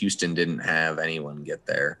is. Houston didn't have anyone get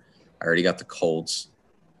there. I already got the Colts.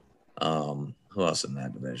 Who else in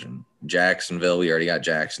that division? Jacksonville. We already got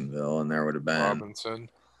Jacksonville, and there would have been Robinson.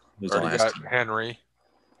 who's the Already last got team? Henry.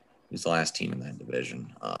 Who's the last team in that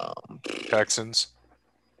division? Texans.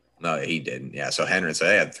 No, he didn't. Yeah, so Henry. So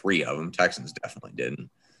they had 3 of them. Texans definitely didn't.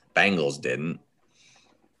 Bengals didn't.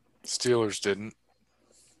 Steelers didn't.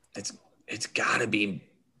 It's got to be.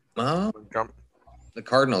 Well, Montgomery. the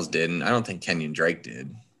Cardinals didn't. I don't think Kenyon Drake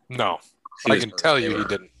did. No, He I was can hurt. tell They you he were-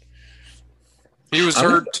 didn't. He was I'm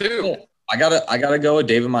gonna- hurt too. I gotta go with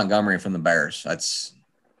David Montgomery from the Bears. I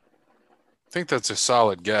think that's a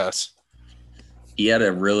solid guess. He had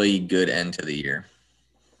a really good end to the year.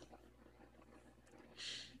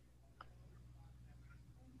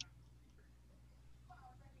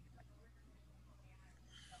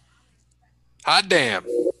 Hot damn.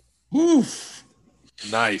 Oof.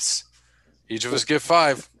 Nice. Each of us get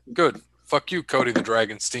 5. Good. Fuck you, Cody the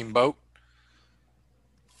Dragon Steamboat.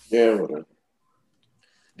 Yeah, whatever.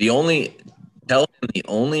 The only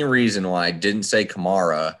reason why I didn't say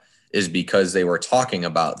Kamara is because they were talking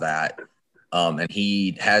about that. And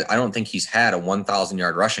I don't think he's had a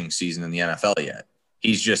 1,000-yard rushing season in the NFL yet.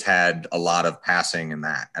 He's just had a lot of passing in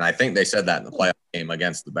that. And I think they said that in the playoff game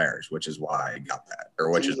against the Bears, which is why I got that. Or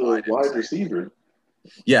which He's is a why I didn't wide say it. receiver.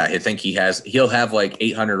 Yeah, I think he'll have like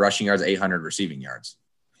 800 rushing yards, 800 receiving yards.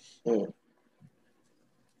 Yeah.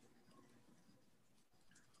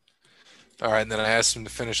 All right, and then I asked him to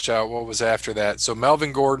finish out what was after that. So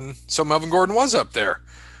Melvin Gordon was up there.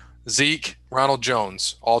 Zeke, Ronald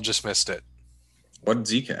Jones, all just missed it. What did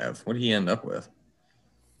Zeke have? What did he end up with?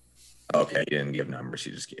 Okay, he didn't give numbers. He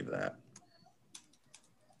just gave that.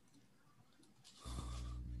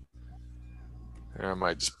 I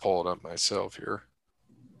might just pull it up myself here.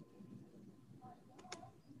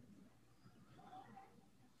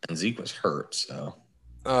 And Zeke was hurt, so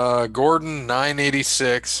Gordon,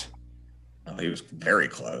 986. he was very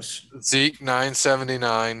close. Zeke,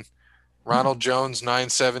 979. Ronald Jones,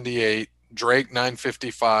 978. Drake,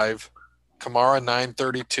 955. Kamara,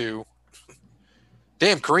 932.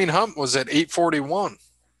 Damn, Kareem Hunt was at 841.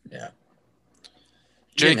 Yeah.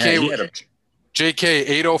 JK,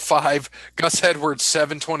 805. Gus Edwards,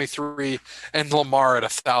 723. And Lamar at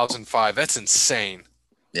 1,005. That's insane.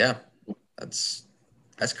 Yeah, that's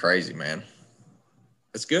crazy, man.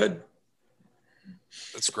 That's good.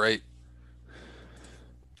 That's great.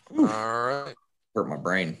 Oof. All right. Hurt my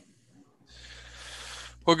brain.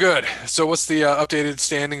 Well, good. So what's the updated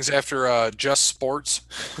standings after Just Sports?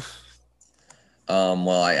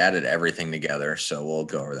 Well, I added everything together, so we'll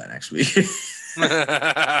go over that next week.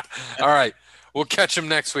 All right. We'll catch him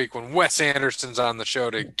next week when Wes Anderson's on the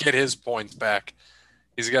show to get his points back.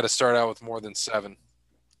 He's got to start out with more than 7.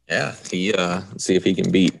 Yeah, see if he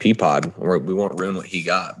can beat Peapod. We won't ruin what he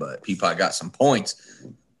got, but Peapod got some points.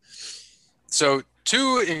 So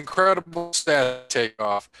 2 incredible stats to take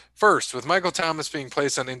off. First, with Michael Thomas being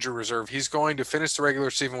placed on injury reserve, he's going to finish the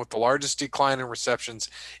regular season with the largest decline in receptions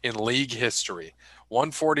in league history,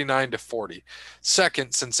 149-40.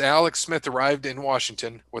 Second, since Alex Smith arrived in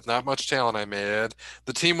Washington with not much talent, I may add,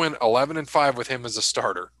 the team went 11-5 with him as a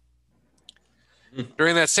starter.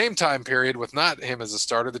 During that same time period, with not him as a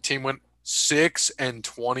starter, the team went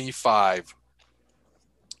 6-25.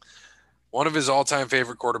 One of his all-time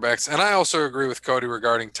favorite quarterbacks, and I also agree with Cody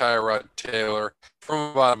regarding Tyrod Taylor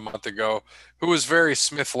from about a month ago, who was very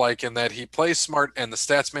Smith-like in that he plays smart and the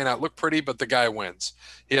stats may not look pretty, but the guy wins.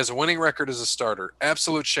 He has a winning record as a starter.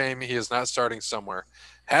 Absolute shame he is not starting somewhere.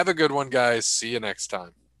 Have a good one, guys. See you next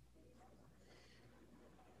time.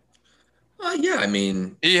 Yeah, I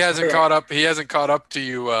mean, He hasn't caught up. He hasn't caught up to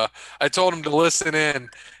you. I told him to listen in.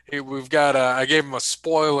 We've got. I gave him a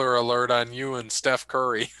spoiler alert on you and Steph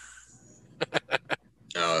Curry.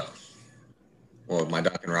 well, my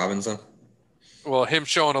Duncan Robinson. Well, him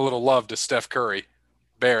showing a little love to Steph Curry,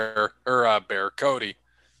 Cody.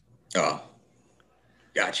 Oh,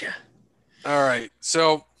 gotcha. All right,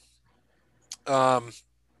 so, I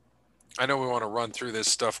know we want to run through this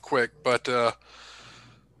stuff quick, but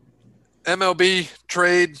MLB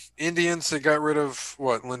trade Indians. They got rid of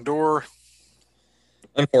Lindor.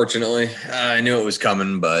 Unfortunately, I knew it was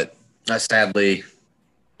coming, but sadly,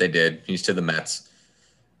 they did. He's to the Mets,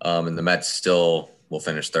 and the Mets still will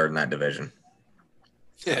finish third in that division.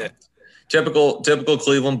 Yeah. Typical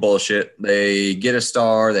Cleveland bullshit. They get a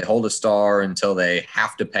star, they hold a star until they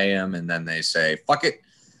have to pay him, and then they say, "Fuck it,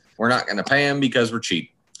 we're not going to pay him because we're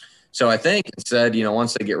cheap." So I think instead,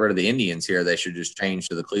 once they get rid of the Indians here, they should just change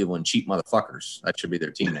to the Cleveland Cheap Motherfuckers. That should be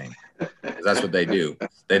their team name. That's what they do.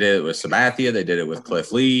 They did it with Sabathia. They did it with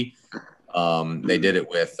Cliff Lee. They did it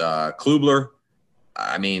with Klubler.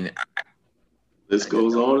 I mean, This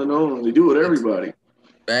goes on and on. They do with everybody.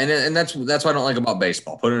 And that's what I don't like about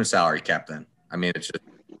baseball. Put in a salary cap then. I mean, it's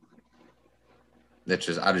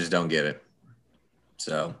just I just don't get it.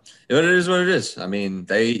 So it is what it is. I mean,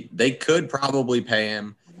 they could probably pay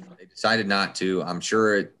him. They decided not to. I'm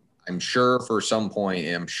sure for some point,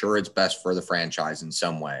 I'm sure it's best for the franchise in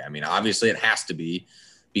some way. I mean, obviously it has to be,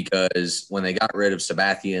 because when they got rid of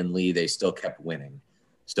Sabathia and Lee, they still kept winning.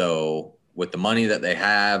 So with the money that they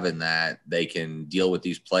have and that they can deal with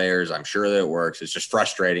these players, I'm sure that it works. It's just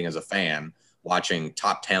frustrating as a fan watching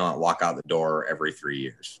top talent walk out the door every 3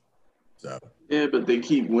 years. So yeah, but they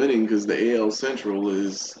keep winning because the AL Central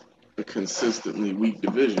is a consistently weak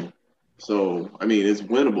division. So I mean, it's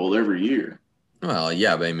winnable every year. Well,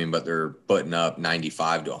 yeah, but they're putting up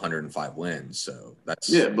 95 to 105 wins. So that's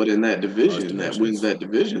but in that division, that wins that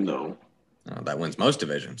division though. That wins most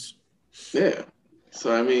divisions. Yeah.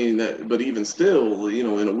 So I mean, but even still,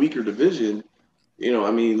 in a weaker division,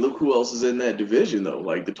 I mean, look who else is in that division though.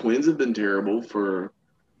 Like the Twins have been terrible for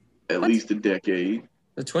at least a decade.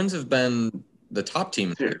 The Twins have been the top team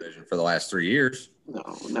in the division for the last 3 years.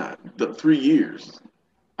 No, not the 3 years.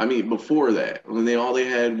 I mean, before that, when all they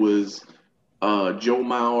had was Joe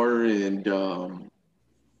Mauer and oh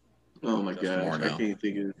my gosh, I can't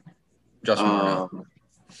think of Justin Morneau.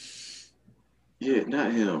 Yeah,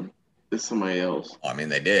 not him. It's somebody else. Well, I mean,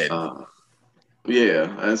 they did.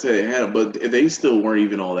 Yeah, I said they had, but they still weren't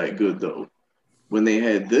even all that good though. When they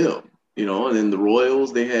had them, and then the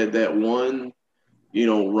Royals, they had that one,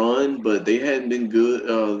 run, but they hadn't been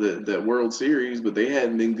good. That World Series, but they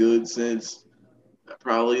hadn't been good since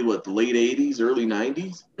probably the late '80s, early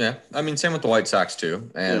 '90s. Yeah, I mean, same with the White Sox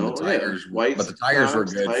too, and the Tigers. Yeah. But the Tigers were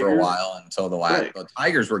good for a while until the last. Right. The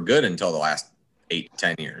Tigers were good until the last 8 to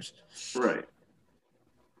 10 years. Right.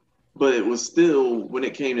 But it was still, when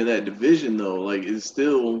it came to that division, though, it's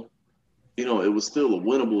still, it was still a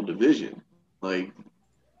winnable division. Like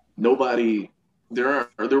nobody, there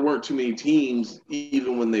weren't too many teams,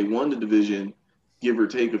 even when they won the division, give or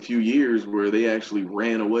take a few years, where they actually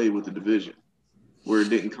ran away with the division, where it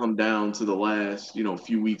didn't come down to the last,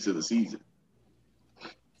 few weeks of the season.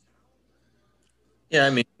 Yeah, I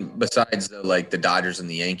mean, besides the Dodgers and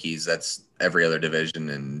the Yankees, that's every other division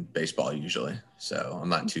in baseball usually. So I'm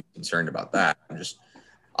not too concerned about that.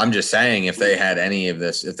 I'm just saying, if they had any of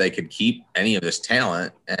this, if they could keep any of this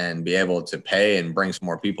talent and be able to pay and bring some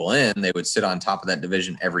more people in, they would sit on top of that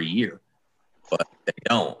division every year. But they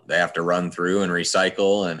don't. They have to run through and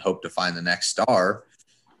recycle and hope to find the next star.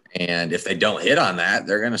 And if they don't hit on that,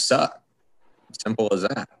 they're going to suck. Simple as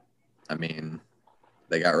that. I mean,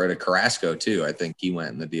 they got rid of Carrasco too. I think he went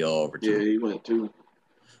in the deal over too. Yeah, he went too.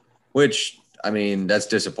 Which, I mean, that's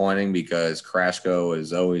disappointing because Carrasco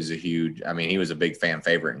is always he was a big fan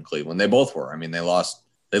favorite in Cleveland. They both were. I mean, they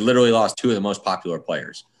literally lost 2 of the most popular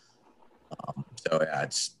players. So yeah,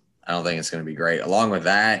 I don't think it's going to be great. Along with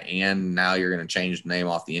that, and now you're going to change the name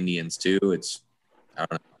off the Indians too. I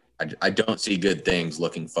don't know. I don't see good things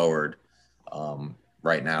looking forward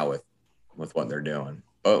right now with what they're doing,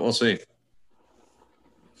 but we'll see.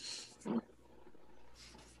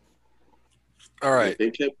 All right. They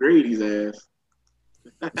kept Grady's ass.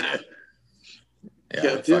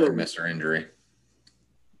 Yeah, fucking Mr. Injury.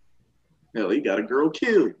 Hell, he got a girl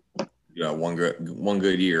killed. One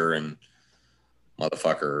good year, and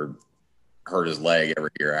motherfucker hurt his leg every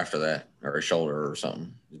year after that, or his shoulder or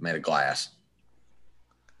something. He's made of glass.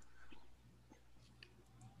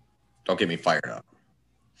 Don't get me fired up.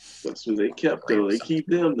 That's what they kept, though. They keep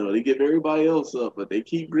them, though. They give everybody else up, but they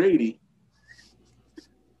keep Grady.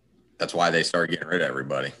 That's why they started getting rid of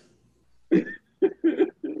everybody.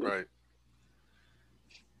 Right.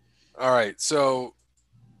 All right. So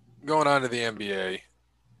going on to the NBA,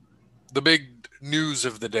 the big news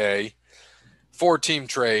of the day, 4-team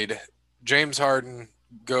trade. James Harden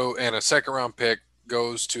and a 2nd-round pick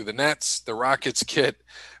goes to the Nets. The Rockets get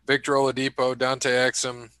Victor Oladipo, Dante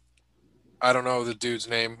Exum. I don't know the dude's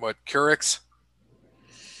name. Curix?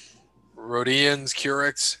 Rodians,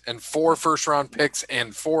 Curix, and 4 first-round picks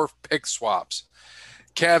and 4 pick swaps.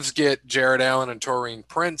 Cavs get Jared Allen and Taurean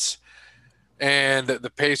Prince, and the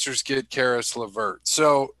Pacers get Karis LeVert.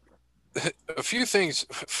 So a few things.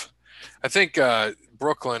 I think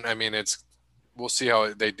Brooklyn, we'll see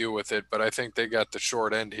how they do with it, but I think they got the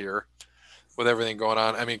short end here with everything going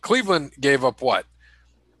on. I mean, Cleveland gave up what?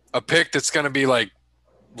 A pick that's going to be late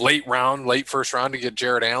first round to get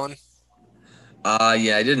Jared Allen?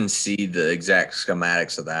 Yeah, I didn't see the exact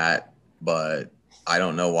schematics of that, but I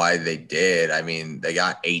don't know why they did. I mean, they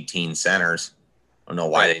got 18 centers. I don't know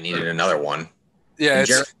why they needed another one. Yeah,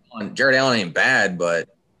 Jared Allen ain't bad, but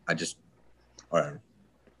whatever.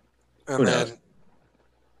 And then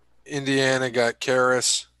Indiana got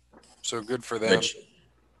Karras, so good for them.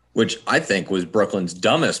 Which I think was Brooklyn's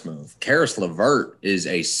dumbest move. Karis LeVert is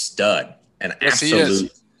a stud, an Yes, he is.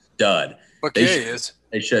 absolute stud. Look, yeah, he is.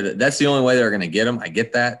 They should. That's the only way they're going to get him. I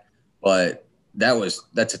get that, but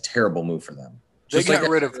that's a terrible move for them. They got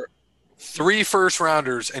rid of 3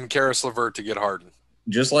 first-rounders and Karis LeVert to get Harden.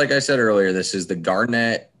 Just like I said earlier, this is the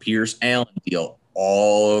Garnett, Pierce, Allen deal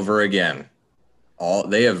all over again.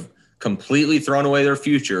 They have completely thrown away their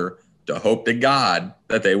future to hope to God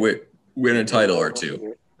that they win a title or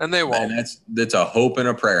two. And they won't. And that's a hope and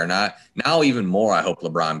a prayer. Now even more, I hope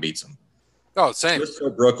LeBron beats them. Oh, same. Just so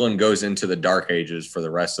Brooklyn goes into the dark ages for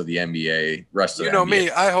the rest of the NBA. Me,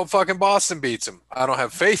 I hope fucking Boston beats them. I don't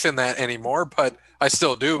have faith in that anymore, but I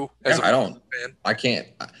still do. I don't. Fan. I can't.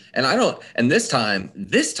 And I don't. And this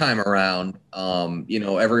time around,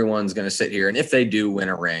 everyone's going to sit here, and if they do win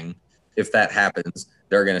a ring, if that happens,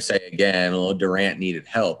 they're going to say again, Durant needed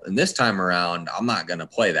help. And this time around, I'm not going to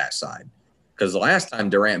play that side. Because the last time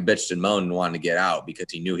Durant bitched and moaned and wanted to get out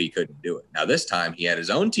because he knew he couldn't do it. Now this time he had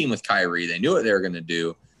his own team with Kyrie. They knew what they were going to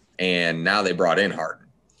do, and now they brought in Harden.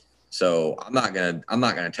 So I'm not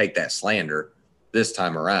gonna take that slander this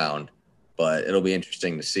time around. But it'll be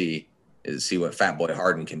interesting to see what Fat Boy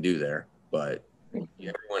Harden can do there. But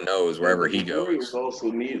everyone knows wherever he goes.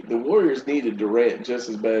 The Warriors needed Durant just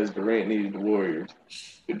as bad as Durant needed the Warriors.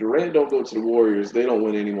 If Durant don't go to the Warriors, they don't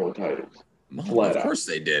win any more titles. Of course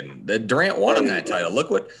they didn't. The Durant won him that title. Look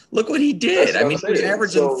what he did. I mean, he was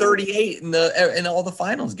averaging 38 in all the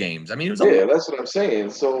finals games. I mean, it was that's what I'm saying.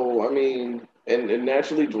 So I mean, and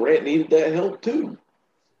naturally Durant needed that help too.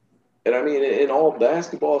 And I mean, in all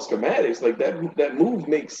basketball schematics, like that move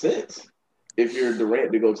makes sense if you're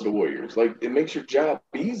Durant to go to the Warriors. Like it makes your job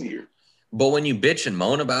easier. But when you bitch and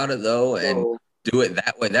moan about it though, and do it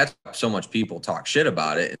that way, that's why so much people talk shit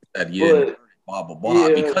about it. Instead, you didn't blah blah blah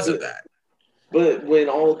because of that. But when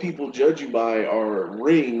all people judge you by are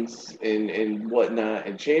rings and whatnot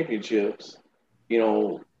and championships, he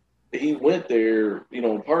went there,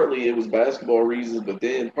 partly it was basketball reasons, but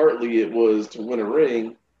then partly it was to win a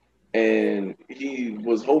ring. And he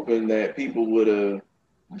was hoping that people would have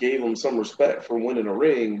gave him some respect for winning a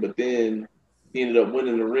ring, but then he ended up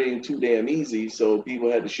winning the ring too damn easy. So people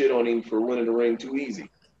had to shit on him for winning the ring too easy.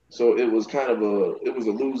 So it was kind of a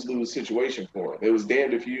lose-lose situation for him. It was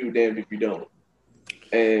damned if you, damned if you don't.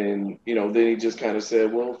 And, then he just kind of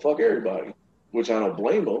said, well, fuck everybody, which I don't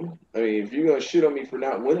blame him. I mean, if you're going to shit on me for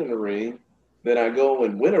not winning the ring, then I go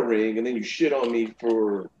and win a ring, and then you shit on me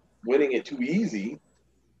for winning it too easy,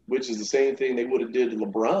 which is the same thing they would have did to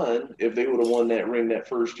LeBron if they would have won that ring that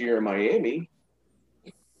first year in Miami.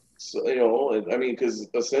 So, I mean, because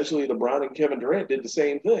essentially LeBron and Kevin Durant did the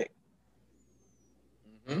same thing.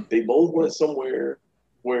 Mm-hmm. They both went somewhere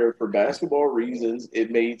where for basketball reasons,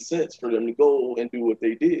 it made sense for them to go and do what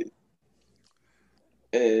they did.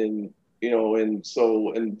 And, and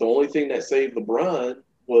the only thing that saved LeBron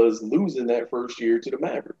was losing that first year to the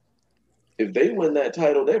Mavericks. If they win that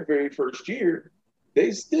title that very first year,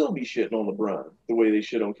 they still be shitting on LeBron the way they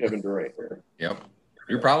shit on Kevin Durant. Yep.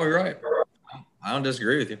 You're probably right. I don't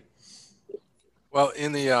disagree with you. Well,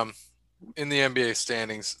 in the NBA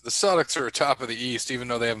standings, the Celtics are atop of the East, even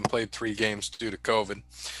though they haven't played 3 games due to COVID.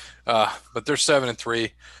 But they're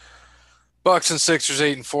 7-3. Bucks and Sixers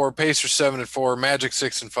 8-4. Pacers 7-4. Magic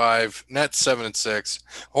 6-5. Nets 7-6.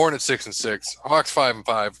 Hornets 6-6. Hawks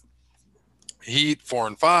 5-5. Heat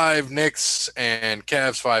 4-5. Knicks and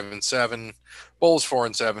Cavs 5-7. Bulls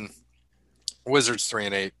 4-7. Wizards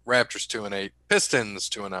 3-8. Raptors 2-8. Pistons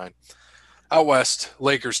 2-9. Out west,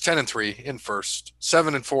 Lakers 10-3 in first,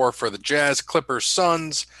 7-4 for the Jazz, Clippers,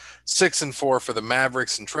 Suns, 6-4 for the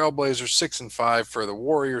Mavericks and Trailblazers, 6-5 for the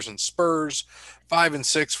Warriors and Spurs,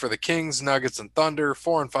 5-6 for the Kings, Nuggets and Thunder,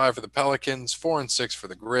 4-5 for the Pelicans, 4-6 for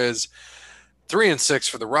the Grizz, 3-6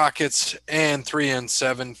 for the Rockets, and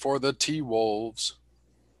 3-7 for the T-Wolves.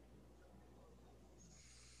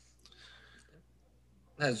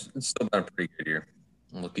 It's still been a pretty good year.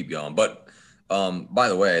 We'll keep going. But by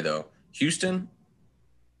the way, though, Houston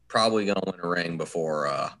probably going to win a ring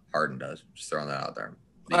before Harden does. Just throwing that out there.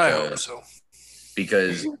 I hope so.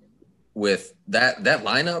 Because with that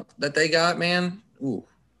lineup that they got, man,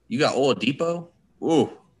 you got Oladipo.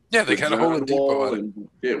 Yeah, they got a Oladipo.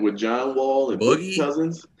 With John Wall and Boogie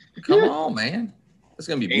Cousins. Come on, man. It's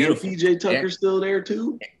going to be beautiful. And PJ Tucker's still there,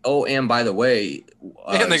 too. Oh, and by the way.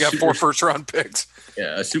 And they got 4 first-round picks.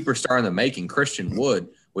 Yeah, a superstar in the making, Christian Wood,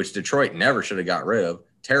 which Detroit never should have got rid of.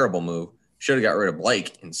 Terrible move. Should have got rid of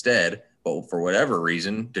Blake instead. But for whatever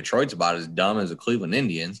reason, Detroit's about as dumb as the Cleveland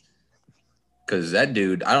Indians. Because that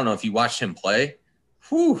dude, I don't know if you watched him play.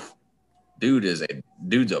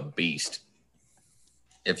 dude's a beast.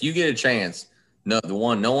 If you get a chance, no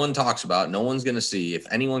one talks about, no one's going to see. If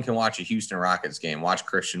anyone can watch a Houston Rockets game, watch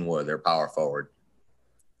Christian Wood, their power forward.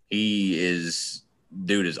 Dude is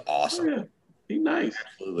awesome. Yeah, he's nice.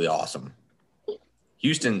 Absolutely awesome.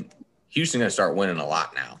 Houston going to start winning a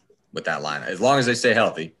lot now with that line, as long as they stay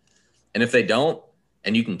healthy. And if they don't,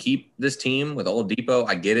 and you can keep this team with Oladipo,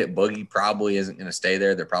 I get it. Boogie probably isn't going to stay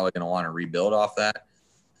there. They're probably going to want to rebuild off that.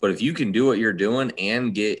 But if you can do what you're doing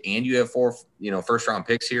and you have 4, first round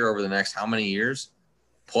picks here over the next how many years,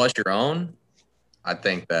 plus your own, I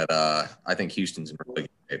think Houston's in really good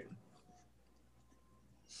shape.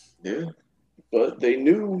 Yeah, but they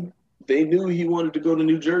knew he wanted to go to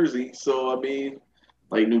New Jersey. So I mean,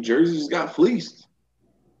 like, New Jersey just got fleeced.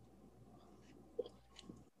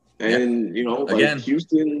 And, Again,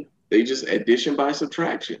 Houston, they just addition by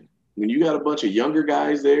subtraction. When you got a bunch of younger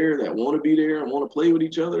guys there that want to be there and want to play with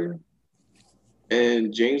each other,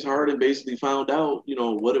 and James Harden basically found out,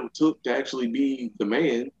 what it took to actually be the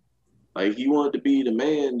man. Like, he wanted to be the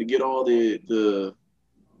man to get all the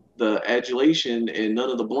adulation and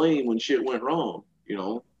none of the blame when shit went wrong,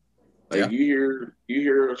 You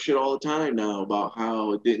hear shit all the time now about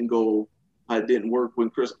how it didn't work when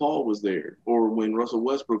Chris Paul was there, or when Russell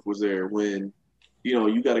Westbrook was there, when,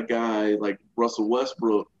 you got a guy like Russell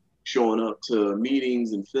Westbrook showing up to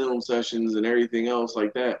meetings and film sessions and everything else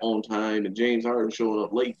like that on time, and James Harden showing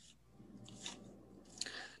up late.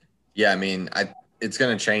 Yeah, I mean, it's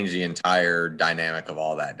going to change the entire dynamic of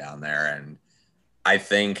all that down there. And I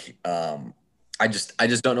think I just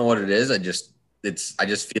don't know what it is. I just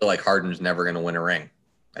feel like Harden's never going to win a ring.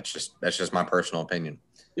 That's just my personal opinion.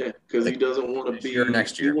 Yeah, because he doesn't want to be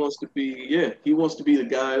next year. He wants to be the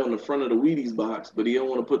guy on the front of the Wheaties box, but he don't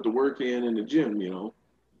want to put the work in the gym.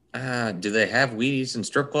 Do they have Wheaties in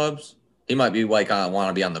strip clubs? He might be like, I want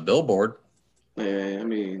to be on the billboard. Yeah, I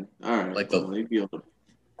mean, all right, like he'd be on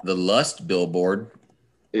the Lust billboard.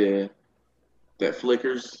 Yeah, that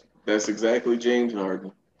flickers. That's exactly James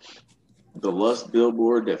Harden. The Lust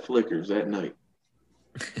billboard that flickers at night.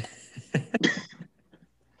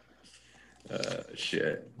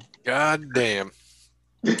 Shit. God damn.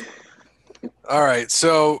 All right.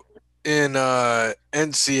 So in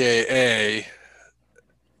NCAA,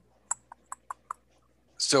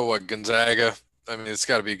 still what, Gonzaga? I mean, it's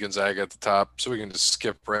got to be Gonzaga at the top, so we can just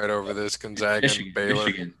skip right over this. Gonzaga and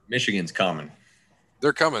Baylor. Michigan's coming.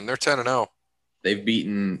 They're coming. They're 10-0. They've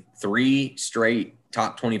beaten 3 straight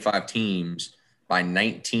top 25 teams by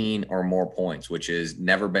 19 or more points, which has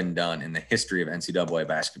never been done in the history of NCAA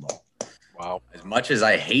basketball. Wow. As much as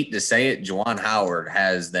I hate to say it, Juwan Howard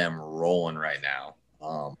has them rolling right now.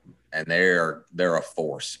 And they're a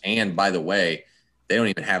force. And by the way, they don't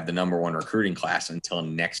even have the number 1 recruiting class until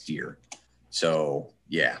next year. So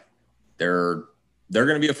yeah, they're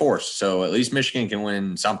going to be a force. So at least Michigan can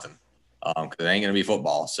win something. Because it ain't going to be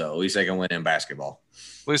football. So at least they can win in basketball.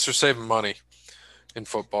 At least they're saving money in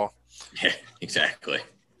football. Yeah, exactly.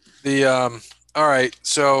 All right.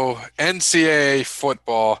 So NCAA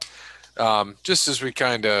football, just as we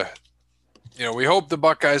kind of, we hope the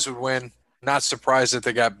Buckeyes would win. Not surprised that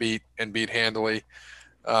they got beat handily.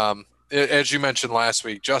 As you mentioned last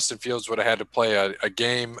week, Justin Fields would have had to play a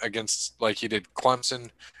game against, like he did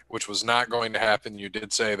Clemson, which was not going to happen. You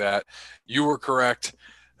did say that. You were correct.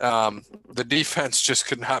 The defense just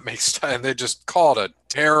could not make and they just called a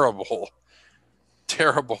terrible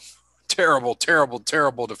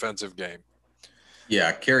defensive game.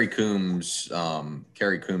 Yeah, Kerry Coombs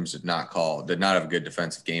did not have a good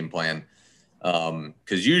defensive game plan.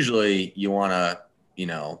 Because usually you want to,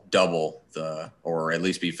 double or at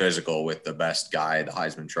least be physical with the best guy, the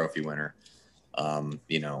Heisman Trophy winner, on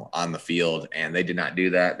the field. And they did not do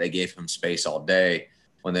that. They gave him space all day.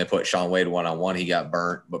 When they put Shaun Wade one-on-one, he got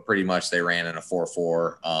burnt, but pretty much they ran in a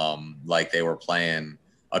 4-4, like they were playing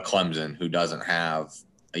a Clemson who doesn't have,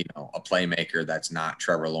 a playmaker that's not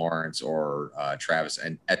Trevor Lawrence or Travis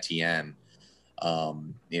Etienne, or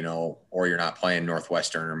you're not playing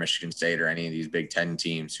Northwestern or Michigan State or any of these Big Ten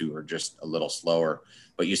teams who are just a little slower.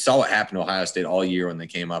 But you saw what happened to Ohio State all year when they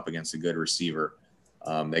came up against a good receiver.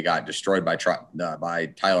 They got destroyed by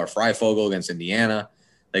Tyler Freifogel against Indiana.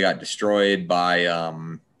 They got destroyed by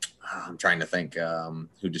I'm trying to think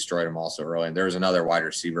who destroyed them also early. And there was another wide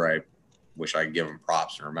receiver. I wish I could give him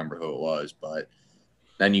props and remember who it was. But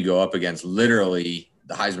then you go up against literally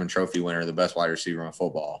the Heisman Trophy winner, the best wide receiver in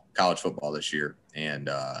college football this year. And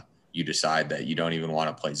you decide that you don't even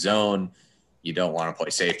want to play zone. You don't want to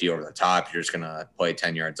play safety over the top. You're just going to play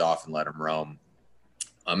 10 yards off and let them roam.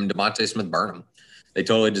 DeMonte Smith burned them. They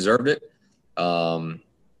totally deserved it.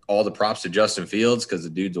 all the props to Justin Fields because the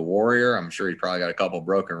dude's a warrior. I'm sure he's probably got a couple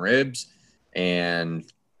broken ribs, and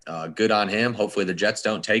good on him. Hopefully the Jets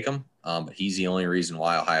don't take him, but he's the only reason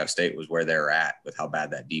why Ohio State was where they're at with how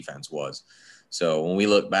bad that defense was. So when we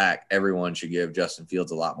look back, everyone should give Justin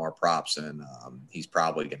Fields a lot more props than he's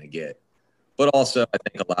probably going to get. But also, I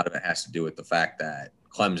think a lot of it has to do with the fact that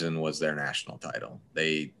Clemson was their national title.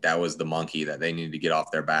 That was the monkey that they needed to get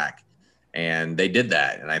off their back, and they did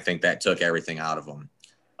that. And I think that took everything out of them.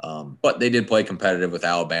 But they did play competitive with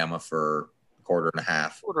Alabama for a quarter and a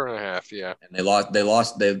half. Yeah. And they lost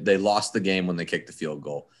the game when they kicked the field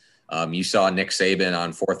goal. You saw Nick Saban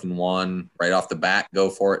on 4th and 1 right off the bat, go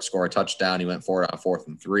for it, score a touchdown. He went for it on 4th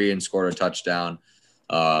and 3 and scored a touchdown.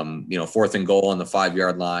 4th and goal on the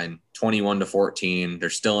 5-yard line, 21-14. They're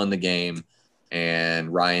still in the game.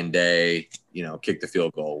 And Ryan Day, kicked the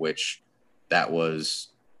field goal, which that was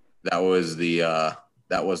the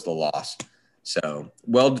loss. So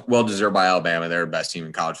well deserved by Alabama. They're the best team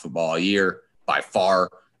in college football all year by far.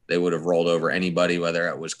 They would have rolled over anybody, whether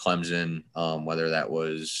it was Clemson, whether that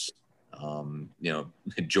was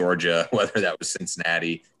Georgia, whether that was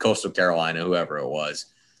Cincinnati, Coastal Carolina, whoever it was.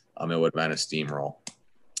 It would have been a steamroll.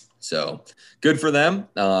 So good for them.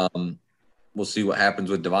 We'll see what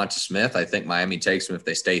happens with Devonta Smith. I think Miami takes him if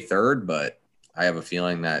they stay third, but I have a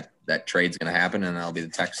feeling that trade's going to happen and that'll be the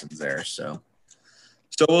Texans there. So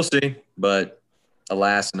we'll see. But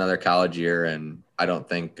alas, another college year, and I don't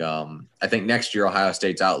think I think next year Ohio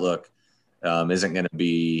State's outlook isn't going to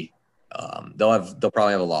be. They'll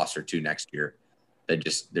probably have a loss or two next year.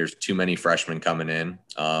 There's too many freshmen coming in.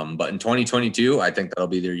 But in 2022, I think that'll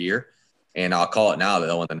be their year, and I'll call it now that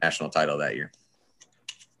they'll win the national title that year.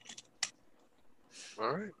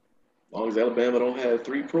 All right. As long as Alabama don't have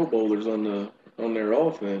 3 Pro Bowlers on their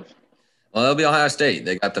offense. Well, they'll be Ohio State.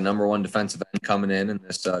 They got the number 1 defensive end coming in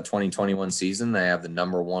this 2021 season. They have the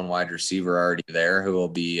number 1 wide receiver already there who will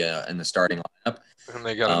be in the starting lineup. And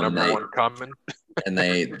they got a number 1 coming. And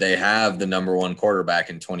they have the number 1 quarterback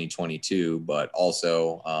in 2022, but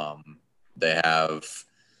also they have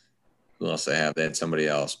 – who else they have? They had somebody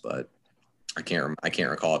else, but I can't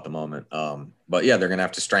recall at the moment. But, yeah, they're going to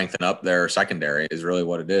have to strengthen up their secondary is really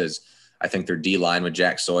what it is. I think their D-line with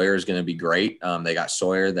Jack Sawyer is going to be great. They got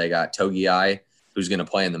Sawyer. They got Togiai, who's going to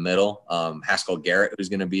play in the middle. Haskell Garrett, who's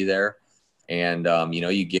going to be there. And,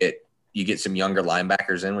 you get some younger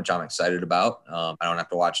linebackers in, which I'm excited about. I don't have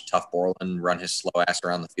to watch Tough Borland run his slow ass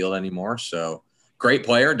around the field anymore. So great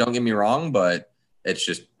player, don't get me wrong, but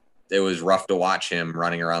it was rough to watch him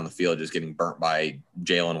running around the field just getting burnt by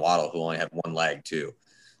Jalen Waddle, who only had 1 leg too.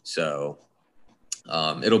 So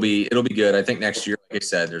it'll be good. I think next year, like I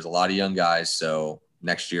said, there's a lot of young guys. So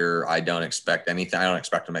next year, I don't expect anything. I don't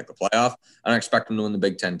expect them to make the playoff. I don't expect them to win the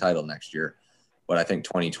Big Ten title next year. But I think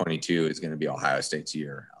 2022 is going to be Ohio State's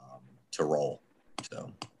year to roll.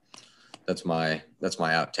 So that's my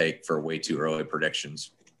outtake for way too early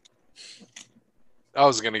predictions. I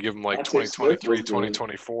was going to give them like 2023,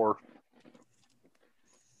 2024.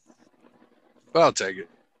 But I'll take it.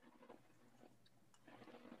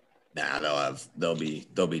 Nah, they'll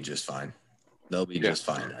be just fine. They'll be just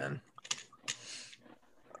fine, man.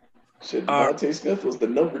 Shit, Devontae Smith was the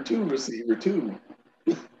number 2 receiver too.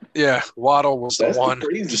 Yeah, Waddle was That's the one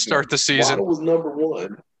the to start the season. Waddle was number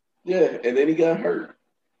 1. Yeah, and then he got hurt.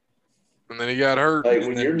 And then he got hurt. Like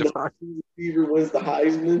when your number 2 receiver wins the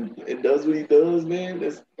Heisman and does what he does, man,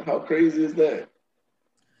 that's how crazy is that?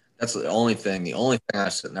 That's the only thing. The only thing I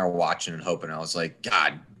was sitting there watching and hoping. I was like,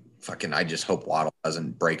 God, fucking, I just hope Waddle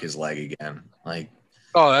doesn't break his leg again. Like,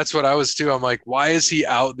 oh, that's what I was too. I'm like, why is he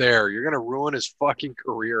out there? You're gonna ruin his fucking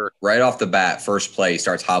career. Right off the bat, first play, he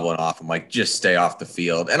starts hobbling off. I'm like, just stay off the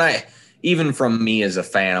field. And even from me as a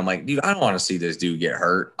fan, I'm like, dude, I don't want to see this dude get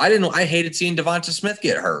hurt. I hated seeing Devonta Smith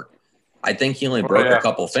get hurt. I think he only broke a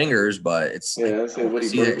couple fingers, but it's I said, what,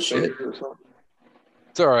 he broke his finger or something?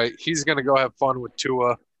 It's all right. He's gonna go have fun with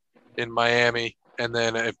Tua in Miami. And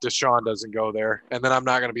then if Deshaun doesn't go there, and then I'm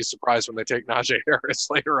not going to be surprised when they take Najee Harris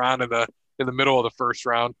later on in the middle of the first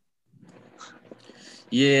round.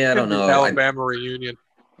 Yeah, I don't know. Alabama reunion.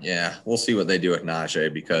 Yeah, we'll see what they do with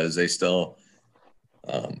Najee because they still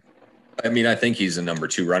I think he's the number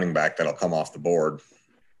 2 running back that'll come off the board.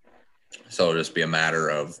 So it'll just be a matter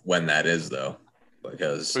of when that is, though.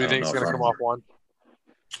 Because so you think he's going to come off one?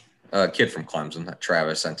 Kid from Clemson,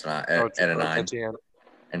 Travis Etienne.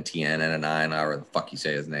 NTN, however the fuck you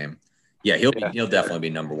say his name. Yeah, he'll definitely be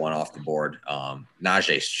number 1 off the board.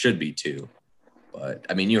 Najee should be 2. But,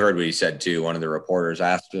 I mean, you heard what he said, too. One of the reporters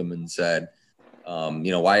asked him and said,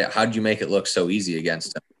 How'd you make it look so easy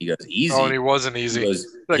against him? He goes, easy. Oh, and he wasn't easy.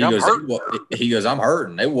 He goes, I'm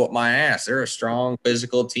hurting. They whooped my ass. They're a strong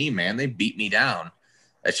physical team, man. They beat me down.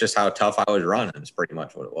 That's just how tough I was running. It's pretty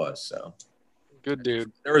much what it was. So good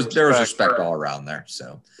dude. There was respect all around there.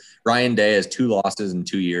 So Ryan Day has 2 losses in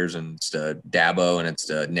 2 years, and it's to Dabo and it's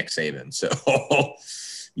to Nick Saban. So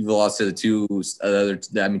you've lost to the two other.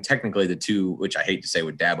 I mean, technically the two, which I hate to say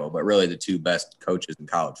with Dabo, but really the 2 best coaches in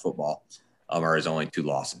college football are his only 2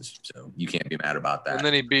 losses. So you can't be mad about that. And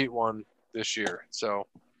then he beat one this year. So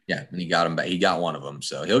yeah, and he got him back. He got one of them.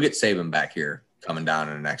 So he'll get Saban back here coming down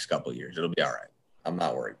in the next couple of years. It'll be all right. I'm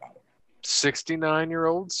not worried about it.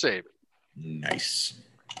 69-year-old Saban. Nice.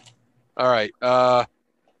 All right.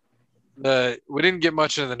 We didn't get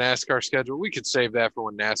much into the NASCAR schedule. We could save that for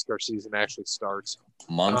when NASCAR season actually starts.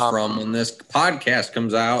 A month from when this podcast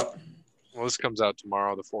comes out. Well, this comes out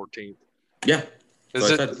tomorrow, the 14th. Yeah. Is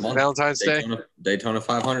it Valentine's Day? Daytona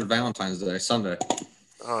 500 Valentine's Day, Sunday.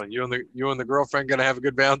 Oh, you and the girlfriend gonna have a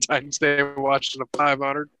good Valentine's Day watching a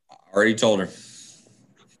 500? Already told her.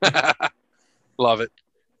 Love it.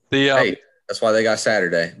 Hey, that's why they got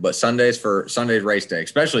Saturday, but Sunday's race day,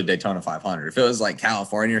 especially Daytona 500. If it was like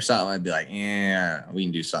California or something, I'd be like, yeah, we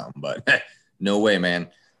can do something, but no way, man.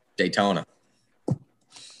 Daytona.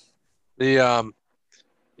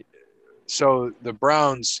 So the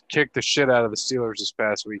Browns kicked the shit out of the Steelers this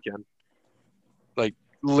past weekend. Like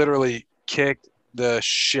literally kicked the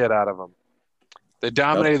shit out of them. They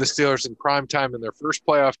dominated the Steelers in prime time in their first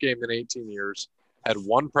playoff game in 18 years. Had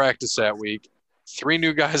 1 practice that week. 3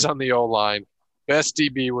 new guys on the O-line. Best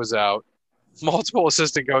DB was out. Multiple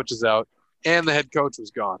assistant coaches out. And the head coach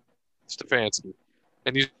was gone. Stefanski.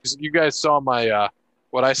 And you guys saw my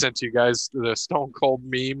what I sent to you guys, the Stone Cold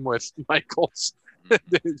meme with Michaels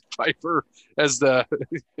Piper as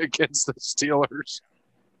against the Steelers.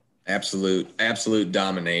 Absolute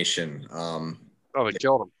domination. They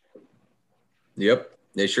killed him. Yep,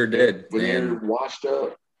 they sure did. When you're washed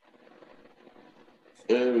up,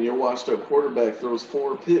 and your washed up quarterback throws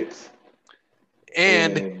 4 picks,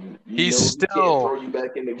 and he can't throw you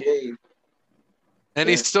back in the game. And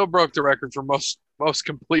he still broke the record for most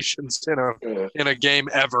completions in a game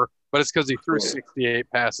ever. But it's because he threw 68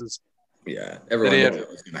 passes. Yeah, everyone knew it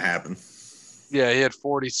was going to happen. Yeah, he had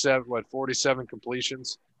 47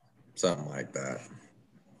 completions? Something like that.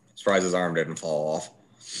 Surprised his arm didn't fall off.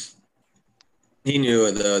 He knew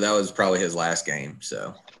it, though. That was probably his last game,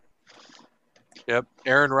 so. Yep.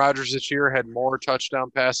 Aaron Rodgers this year had more touchdown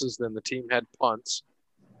passes than the team had punts.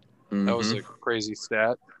 Mm-hmm. That was a crazy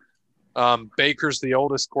stat. Baker's the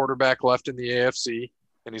oldest quarterback left in the AFC,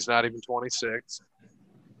 and he's not even 26.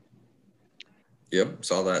 Yep,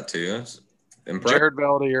 saw that too. Jared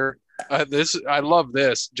Veldheer. I love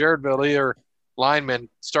this. Jared Veldheer, lineman,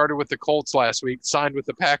 started with the Colts last week, signed with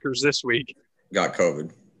the Packers this week. Got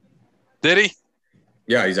COVID. Did he?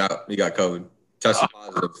 Yeah, he's out. He got COVID. Tested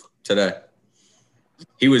positive today.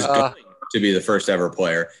 He was going to be the first ever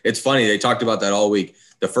player. It's funny. They talked about that all week.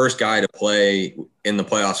 The first guy to play in the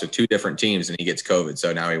playoffs with 2 different teams, and he gets COVID,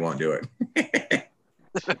 so now he won't do it. It's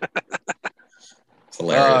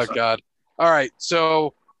hilarious. Oh, God. All right,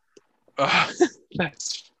 so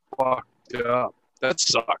that's fucked up. That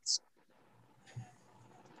sucks.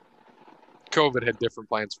 COVID had different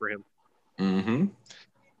plans for him. Mm-hmm.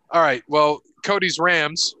 All right, well, Cody's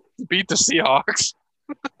Rams beat the Seahawks.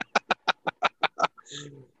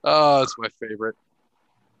 Oh, it's my favorite.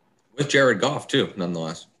 With Jared Goff, too,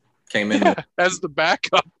 nonetheless. Came in. Yeah, as the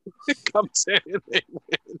backup. Comes in and they win.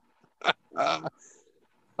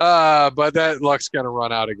 But that luck's going to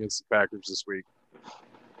run out against the Packers this week.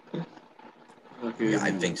 Okay, yeah, I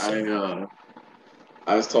think so.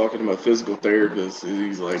 I was talking to my physical therapist, and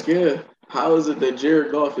he's like, yeah, how is it that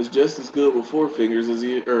Jared Goff is just as good with 4 fingers as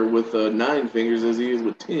he, or with 9 fingers as he is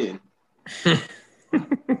with 10?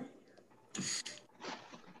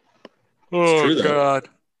 Oh, true, God.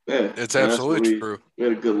 Yeah, it's absolutely true. We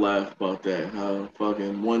had a good laugh about that. How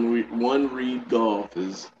fucking one read Goff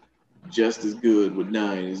is just as good with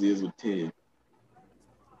 9 as he is with 10.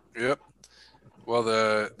 Yep. Well,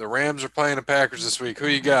 the Rams are playing the Packers this week. Who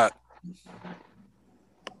you got?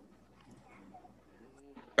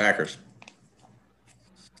 Packers.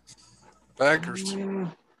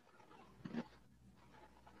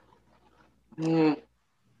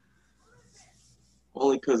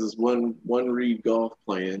 Only because it's one read Goff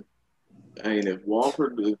playing. I mean, if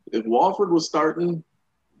Walford was starting,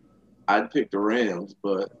 I'd pick the Rams,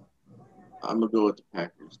 but I'm gonna go with the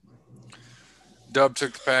Packers. Dub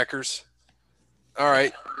took the Packers. All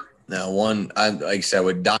right. Now, like I said,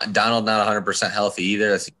 with Donald not 100% healthy either,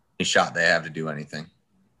 that's the only shot they have to do anything.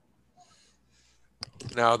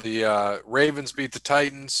 Now the Ravens beat the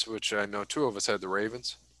Titans, which I know two of us had the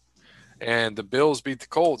Ravens, and the Bills beat the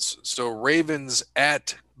Colts. So Ravens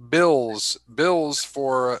at Bills. Bills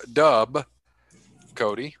for dub.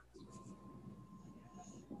 Cody.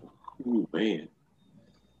 Ooh, man.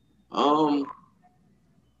 Um,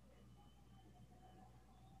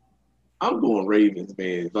 I'm going Ravens,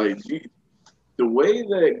 man. The way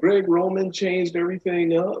that Greg Roman changed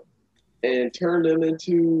everything up and turned them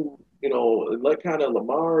into, let kind of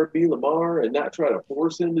Lamar be Lamar and not try to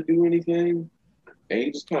force him to do anything. And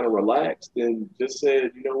he just kind of relaxed and just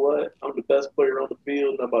said, you know what, I'm the best player on the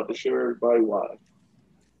field and I'm about to show everybody why.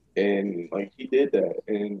 And like he did that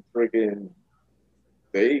and freaking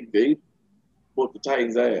they whooped the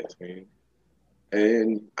Titans ass, man.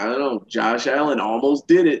 And I don't know, Josh Allen almost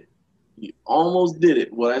did it. He almost did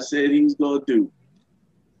it, what I said he was gonna do.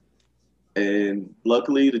 And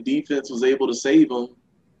luckily the defense was able to save him.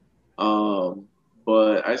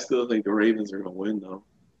 But I still think the Ravens are gonna win though.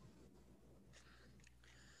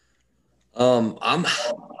 I'm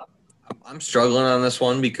struggling on this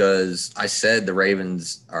one because I said the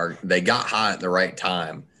Ravens they got hot at the right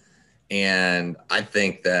time, and I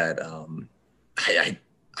think that I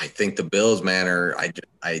think the Bills, man,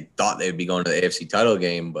 I thought they'd be going to the AFC title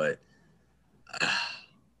game, but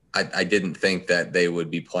I didn't think that they would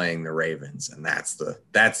be playing the Ravens, and that's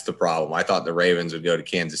the problem. I thought the Ravens would go to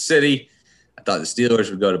Kansas City. I thought the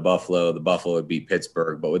Steelers would go to Buffalo. The Buffalo would beat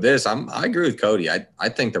Pittsburgh. But with this, I agree with Cody. I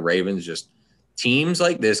think the Ravens teams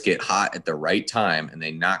like this get hot at the right time and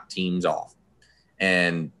they knock teams off.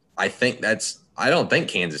 And I don't think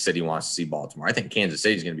Kansas City wants to see Baltimore. I think Kansas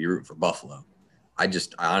City is going to be rooting for Buffalo. I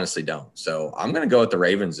honestly don't. So I'm going to go with the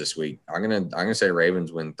Ravens this week. I'm going to say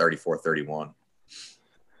Ravens win 34-31.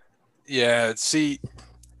 Yeah, see,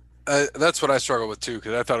 that's what I struggle with too,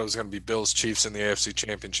 because I thought it was going to be Bills Chiefs in the AFC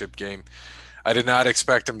Championship game. I did not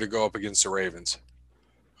expect them to go up against the Ravens,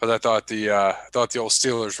 because I thought the old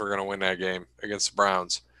Steelers were going to win that game against the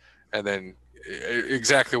Browns, and then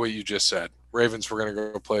exactly what you just said. Ravens were going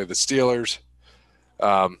to go play the Steelers,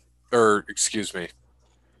 or excuse me,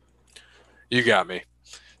 you got me.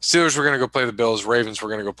 Steelers were going to go play the Bills. Ravens were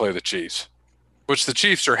going to go play the Chiefs, which the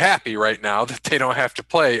Chiefs are happy right now that they don't have to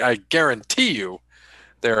play. I guarantee you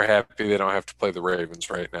they're happy they don't have to play the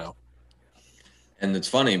Ravens right now. And it's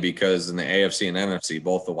funny because in the AFC and NFC,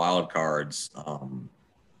 both the wild cards,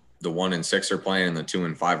 the 1 and 6 are playing and the 2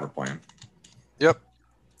 and 5 are playing. Yep,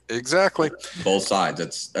 exactly. Both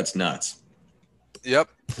sides. That's nuts. Yep.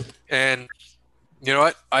 And you know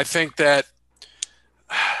what? I think that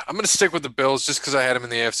I'm going to stick with the Bills just because I had them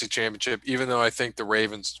in the AFC Championship, even though I think the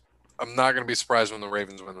Ravens – I'm not going to be surprised when the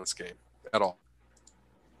Ravens win this game at all.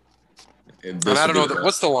 And I don't know.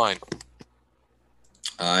 What's the line?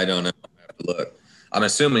 I don't know. I have to look. I'm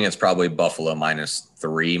assuming it's probably Buffalo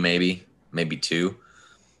 -3, maybe 2.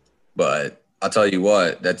 But I'll tell you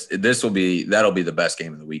what, that'll be the best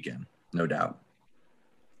game of the weekend, no doubt.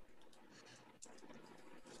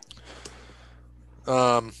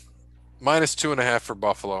 -2.5 for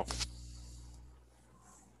Buffalo.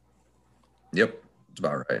 Yep, it's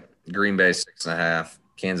about right. Green Bay 6.5.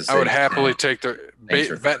 Kansas City. I would happily take the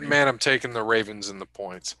betting man. I'm taking the Ravens in the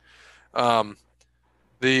points. All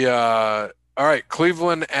right,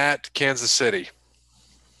 Cleveland at Kansas City.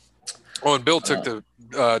 Oh, and Dub took the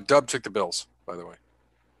Bills, by the way.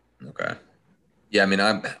 Okay. Yeah, I mean,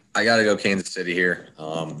 I got to go Kansas City here.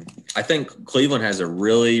 I think Cleveland has a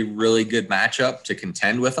really, really good matchup to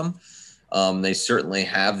contend with them. They certainly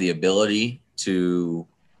have the ability to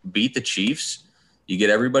beat the Chiefs. You get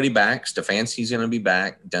everybody back. Stefanski's going to be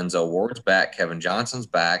back. Denzel Ward's back. Kevin Johnson's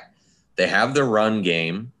back. They have the run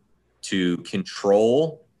game to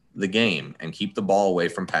control the game and keep the ball away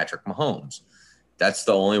from Patrick Mahomes. That's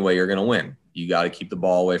the only way you're going to win. You got to keep the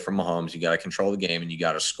ball away from Mahomes. You got to control the game, and you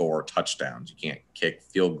got to score touchdowns. You can't kick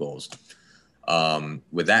field goals.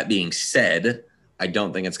 With that being said, I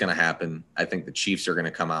don't think it's going to happen. I think the Chiefs are going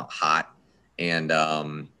to come out hot, and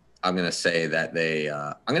I'm going to say that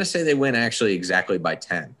they win actually exactly by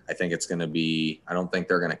 10. I think it's going to be. I don't think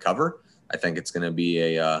they're going to cover. I think it's going to be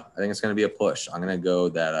a push. I'm going to go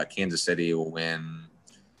that Kansas City will win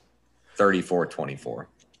 34-24.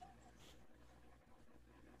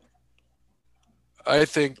 I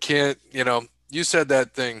think you said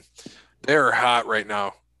that thing. They're hot right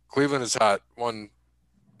now. Cleveland is hot. Won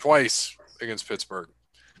twice against Pittsburgh.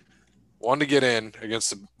 One to get in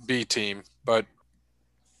against the B team, but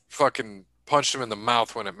fucking punched them in the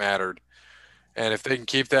mouth when it mattered. And if they can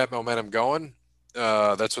keep that momentum going,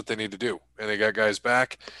 that's what they need to do. And they got guys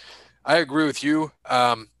back. I agree with you.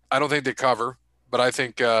 I don't think they cover, but I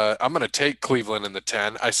think I'm going to take Cleveland in the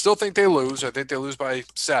 10. I still think they lose. I think they lose by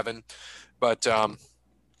 7, but then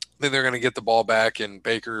they're going to get the ball back, and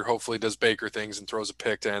Baker hopefully does Baker things and throws a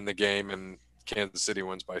pick to end the game, and Kansas City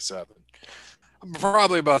wins by 7.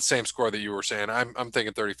 Probably about the same score that you were saying. I'm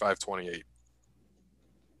thinking 35-28.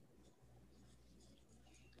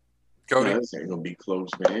 Cody? Nah, this ain't gonna be close,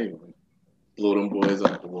 man. Blow them boys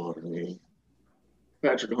out the water, man.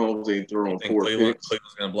 Patrick Mahomes ain't throwing I think 4 Cleveland's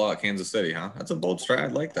picks. going to blow out Kansas City, huh? That's a bold strat. I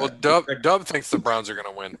like that. Well, Dub thinks the Browns are going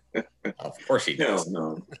to win. Of course he Hell does.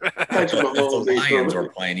 no. If Patrick the Mahomes ain't Lions throwing.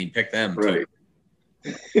 were playing, he'd pick them Right.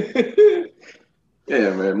 too. Yeah,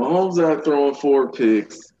 man. Mahomes out throwing 4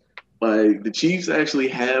 picks. Like, the Chiefs actually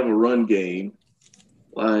have a run game.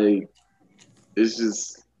 Like, it's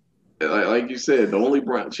just like you said, the only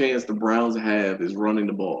chance the Browns have is running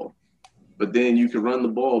the ball. But then you can run the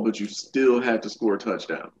ball, but you still have to score a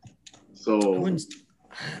touchdown. So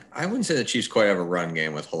I wouldn't say the Chiefs quite have a run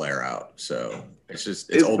game with Hilaire out. So it's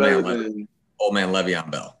it's old better man Le'Veon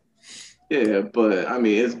Bell. Yeah, but I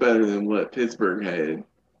mean, it's better than what Pittsburgh had.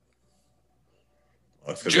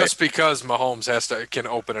 Well, Just because Mahomes can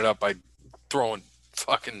open it up by throwing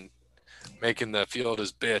making the field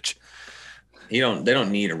his bitch. they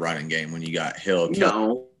don't need a running game when you got Hill.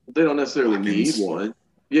 No, they don't necessarily Hopkins. need one.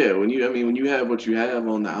 Yeah, when you have what you have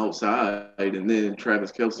on the outside, and then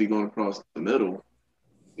Travis Kelce going across the middle,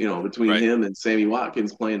 between Right. him and Sammy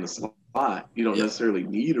Watkins playing the slot, you don't necessarily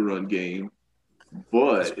need a run game.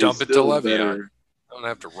 But Just dump it's it to still Le'Veon. better. Don't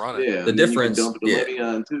have to run it. Yeah, The and then difference- you can dump it yeah. to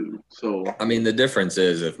Le'Veon too. So I mean, the difference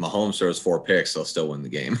is if Mahomes throws 4 picks, they'll still win the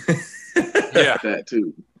game. Yeah. that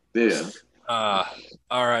too. Yeah. All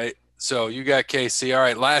right. So you got KC. All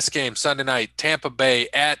right. Last game, Sunday night, Tampa Bay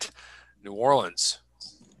at New Orleans.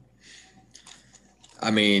 I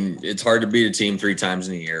mean, it's hard to beat a team 3 times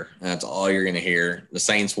in a year. That's all you're going to hear. The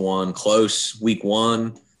Saints won close week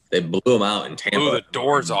 1. They blew them out in Tampa. Blew the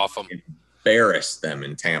doors off them. Embarrassed them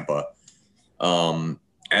in Tampa.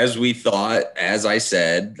 As we thought, as I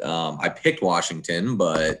said, I picked Washington,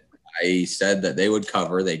 but I said that they would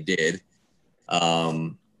cover. They did.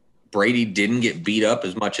 Brady didn't get beat up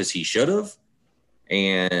as much as he should have.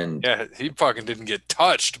 And Yeah, he fucking didn't get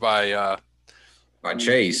touched by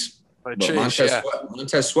Chase. But Chase.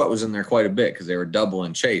 Montez Sweat was in there quite a bit because they were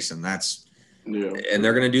doubling Chase, and Yeah.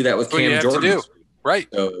 they're going to do that with That's what you Cam have to Jordan. do. Right.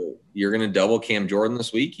 So you're going to double Cam Jordan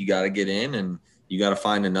this week. You got to get in, and you got to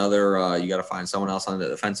find you got to find someone else on the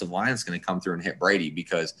defensive line that's going to come through and hit Brady,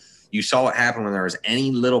 because you saw what happened when there was any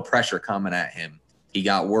little pressure coming at him. He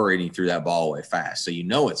got worried and he threw that ball away fast. So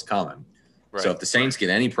it's coming. Right. So if the Saints get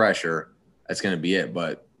any pressure, that's going to be it.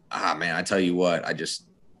 But man, I tell you what, I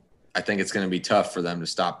think it's going to be tough for them to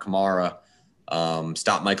stop Kamara,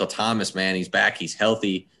 stop Michael Thomas. Man, he's back, he's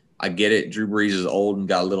healthy. I get it. Drew Brees is old and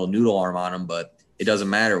got a little noodle arm on him, but it doesn't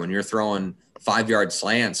matter when you're throwing 5-yard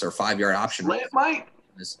slants or 5-yard option. Mike.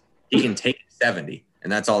 He can take 70, and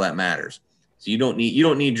that's all that matters. So you don't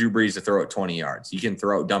need Drew Brees to throw it 20 yards. You can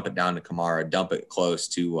dump it down to Kamara, dump it close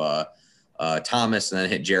to Thomas, and then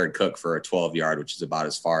hit Jared Cook for a 12-yard, which is about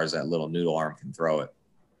as far as that little noodle arm can throw it.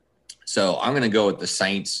 So I'm going to go with the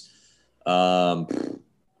Saints,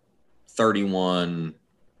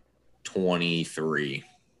 31-23.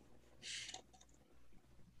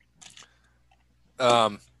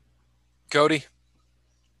 Cody.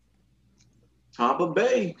 Tampa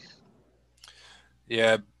Bay.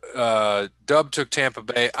 Yeah, Dub took Tampa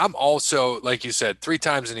Bay. I'm also, like you said, 3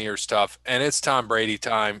 times in a year is tough, and it's Tom Brady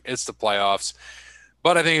time. It's the playoffs,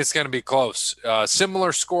 but I think it's going to be close.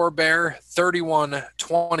 Similar score, Bear,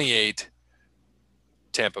 31-28,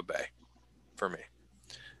 Tampa Bay for me.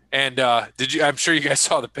 And I'm sure you guys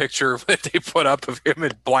saw the picture that they put up of him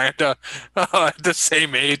and Blanda at the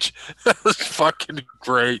same age. That was fucking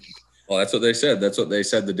great. Well, that's what they said. That's what they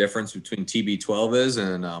said the difference between TB12 is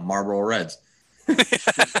and Marlboro Reds.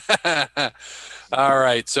 All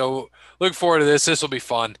right. So look forward to this. This will be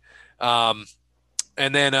fun. And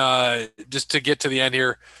then just to get to the end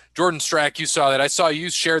here, Jordan Strack, you saw that. I saw you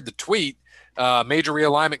shared the tweet. Major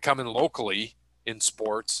realignment coming locally in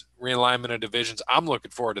sports, realignment of divisions. I'm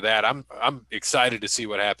looking forward to that. I'm excited to see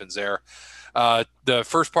what happens there. The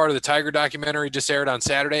first part of the Tiger documentary just aired on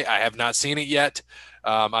Saturday. I have not seen it yet.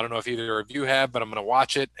 I don't know if either of you have, but I'm going to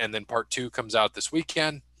watch it. And then part 2 comes out this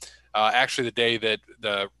weekend. Actually, the day that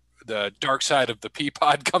the Dark Side of the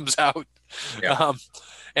Peapod comes out. Yeah.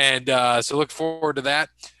 So look forward to that.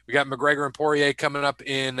 We got McGregor and Poirier coming up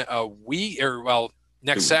in a week,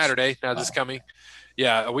 next Saturday. Now this coming.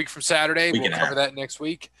 Yeah, a week from Saturday. We'll cover that next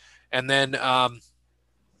week. And then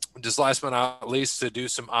just last but not least, to do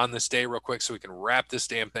some on this day real quick so we can wrap this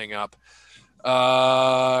damn thing up.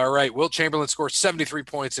 All right. Wilt Chamberlain scores 73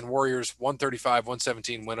 points in Warriors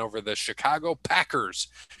 135-117 win over the Chicago Packers.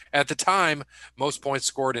 At the time, most points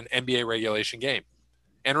scored in NBA regulation game,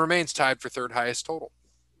 and remains tied for third highest total.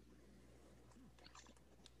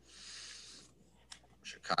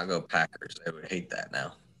 Chicago Packers. They would hate that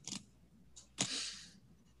now.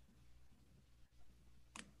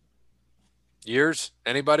 Years?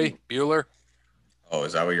 Anybody? Bueller? Oh,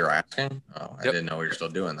 is that what you're asking? Oh, I Yep. didn't know we were still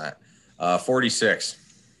doing that. 46.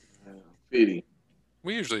 50.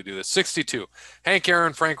 We usually do this. 62. Hank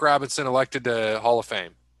Aaron, Frank Robinson elected to Hall of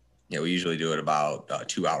Fame. Yeah, we usually do it about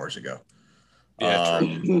 2 hours ago. Yeah,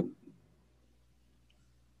 true.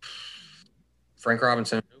 Frank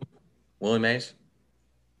Robinson, Willie Mays,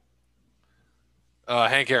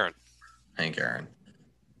 Hank Aaron. Hank Aaron.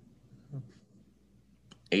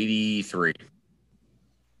 83.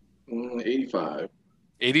 85.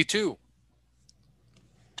 82.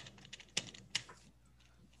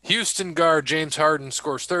 Houston guard James Harden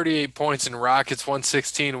scores 38 points in Rockets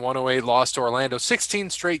 116-108 loss to Orlando. 16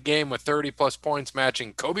 straight game with 30-plus points,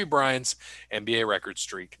 matching Kobe Bryant's NBA record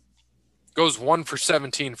streak. Goes 1 for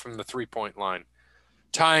 17 from the three-point line,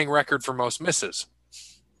 tying record for most misses.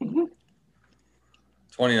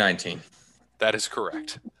 2019. That is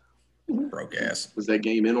correct. Broke ass. Was that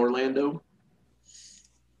game in Orlando?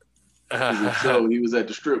 'Cause if so, he was at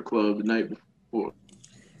the strip club the night before.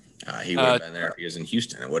 He would have been there if he was in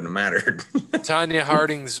Houston. It wouldn't have mattered. Tanya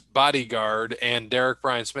Harding's bodyguard and Derek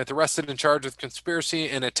Bryan Smith arrested and charged with conspiracy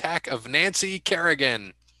and attack of Nancy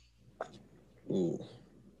Kerrigan. Ooh.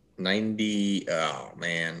 90. Oh,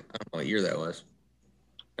 man. I don't know what year that was.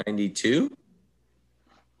 92?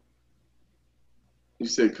 You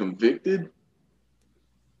said convicted?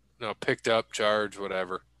 No, picked up, charged,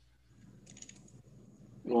 whatever.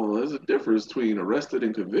 Well, there's a difference between arrested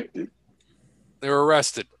and convicted. They were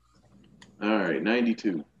arrested. All right,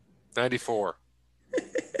 92. 94.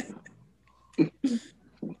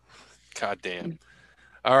 God damn.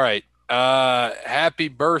 All right. Happy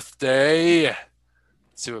birthday. Let's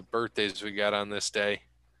see what birthdays we got on this day.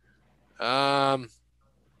 Bam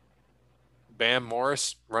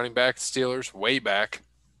Morris, running back Steelers, way back.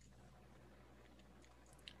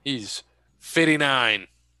 He's 59.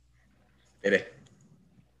 Did it?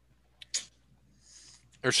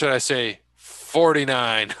 Or should I say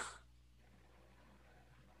 49?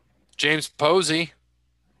 James Posey,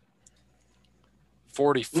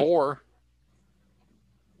 44.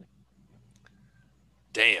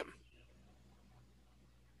 Damn.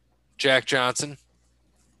 Jack Johnson,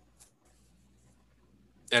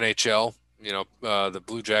 NHL, the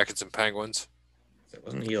Blue Jackets and Penguins,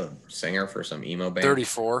 Wasn't he a singer for some emo band?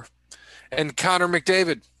 34. And Connor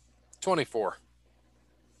McDavid, 24.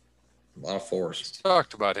 A lot of fours.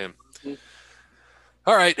 Talked about him.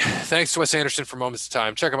 All right. Thanks to Wes Anderson for Moments of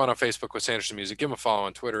Time. Check him out on Facebook, Wes Anderson Music. Give him a follow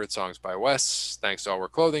on Twitter at Songs by Wes. Thanks to All Wear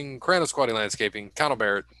Clothing, Crandall's Quality Landscaping, Connell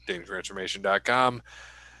Barrett, DatingTransformation.com.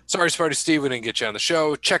 Sorry, Sparty Steve, we didn't get you on the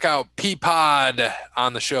show. Check out P-Pod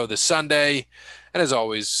on the show this Sunday. And as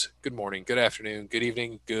always, good morning, good afternoon, good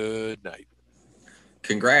evening, good night.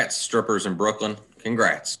 Congrats, strippers in Brooklyn.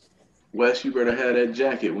 Congrats. Wes, you better have that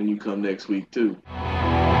jacket when you come next week, too.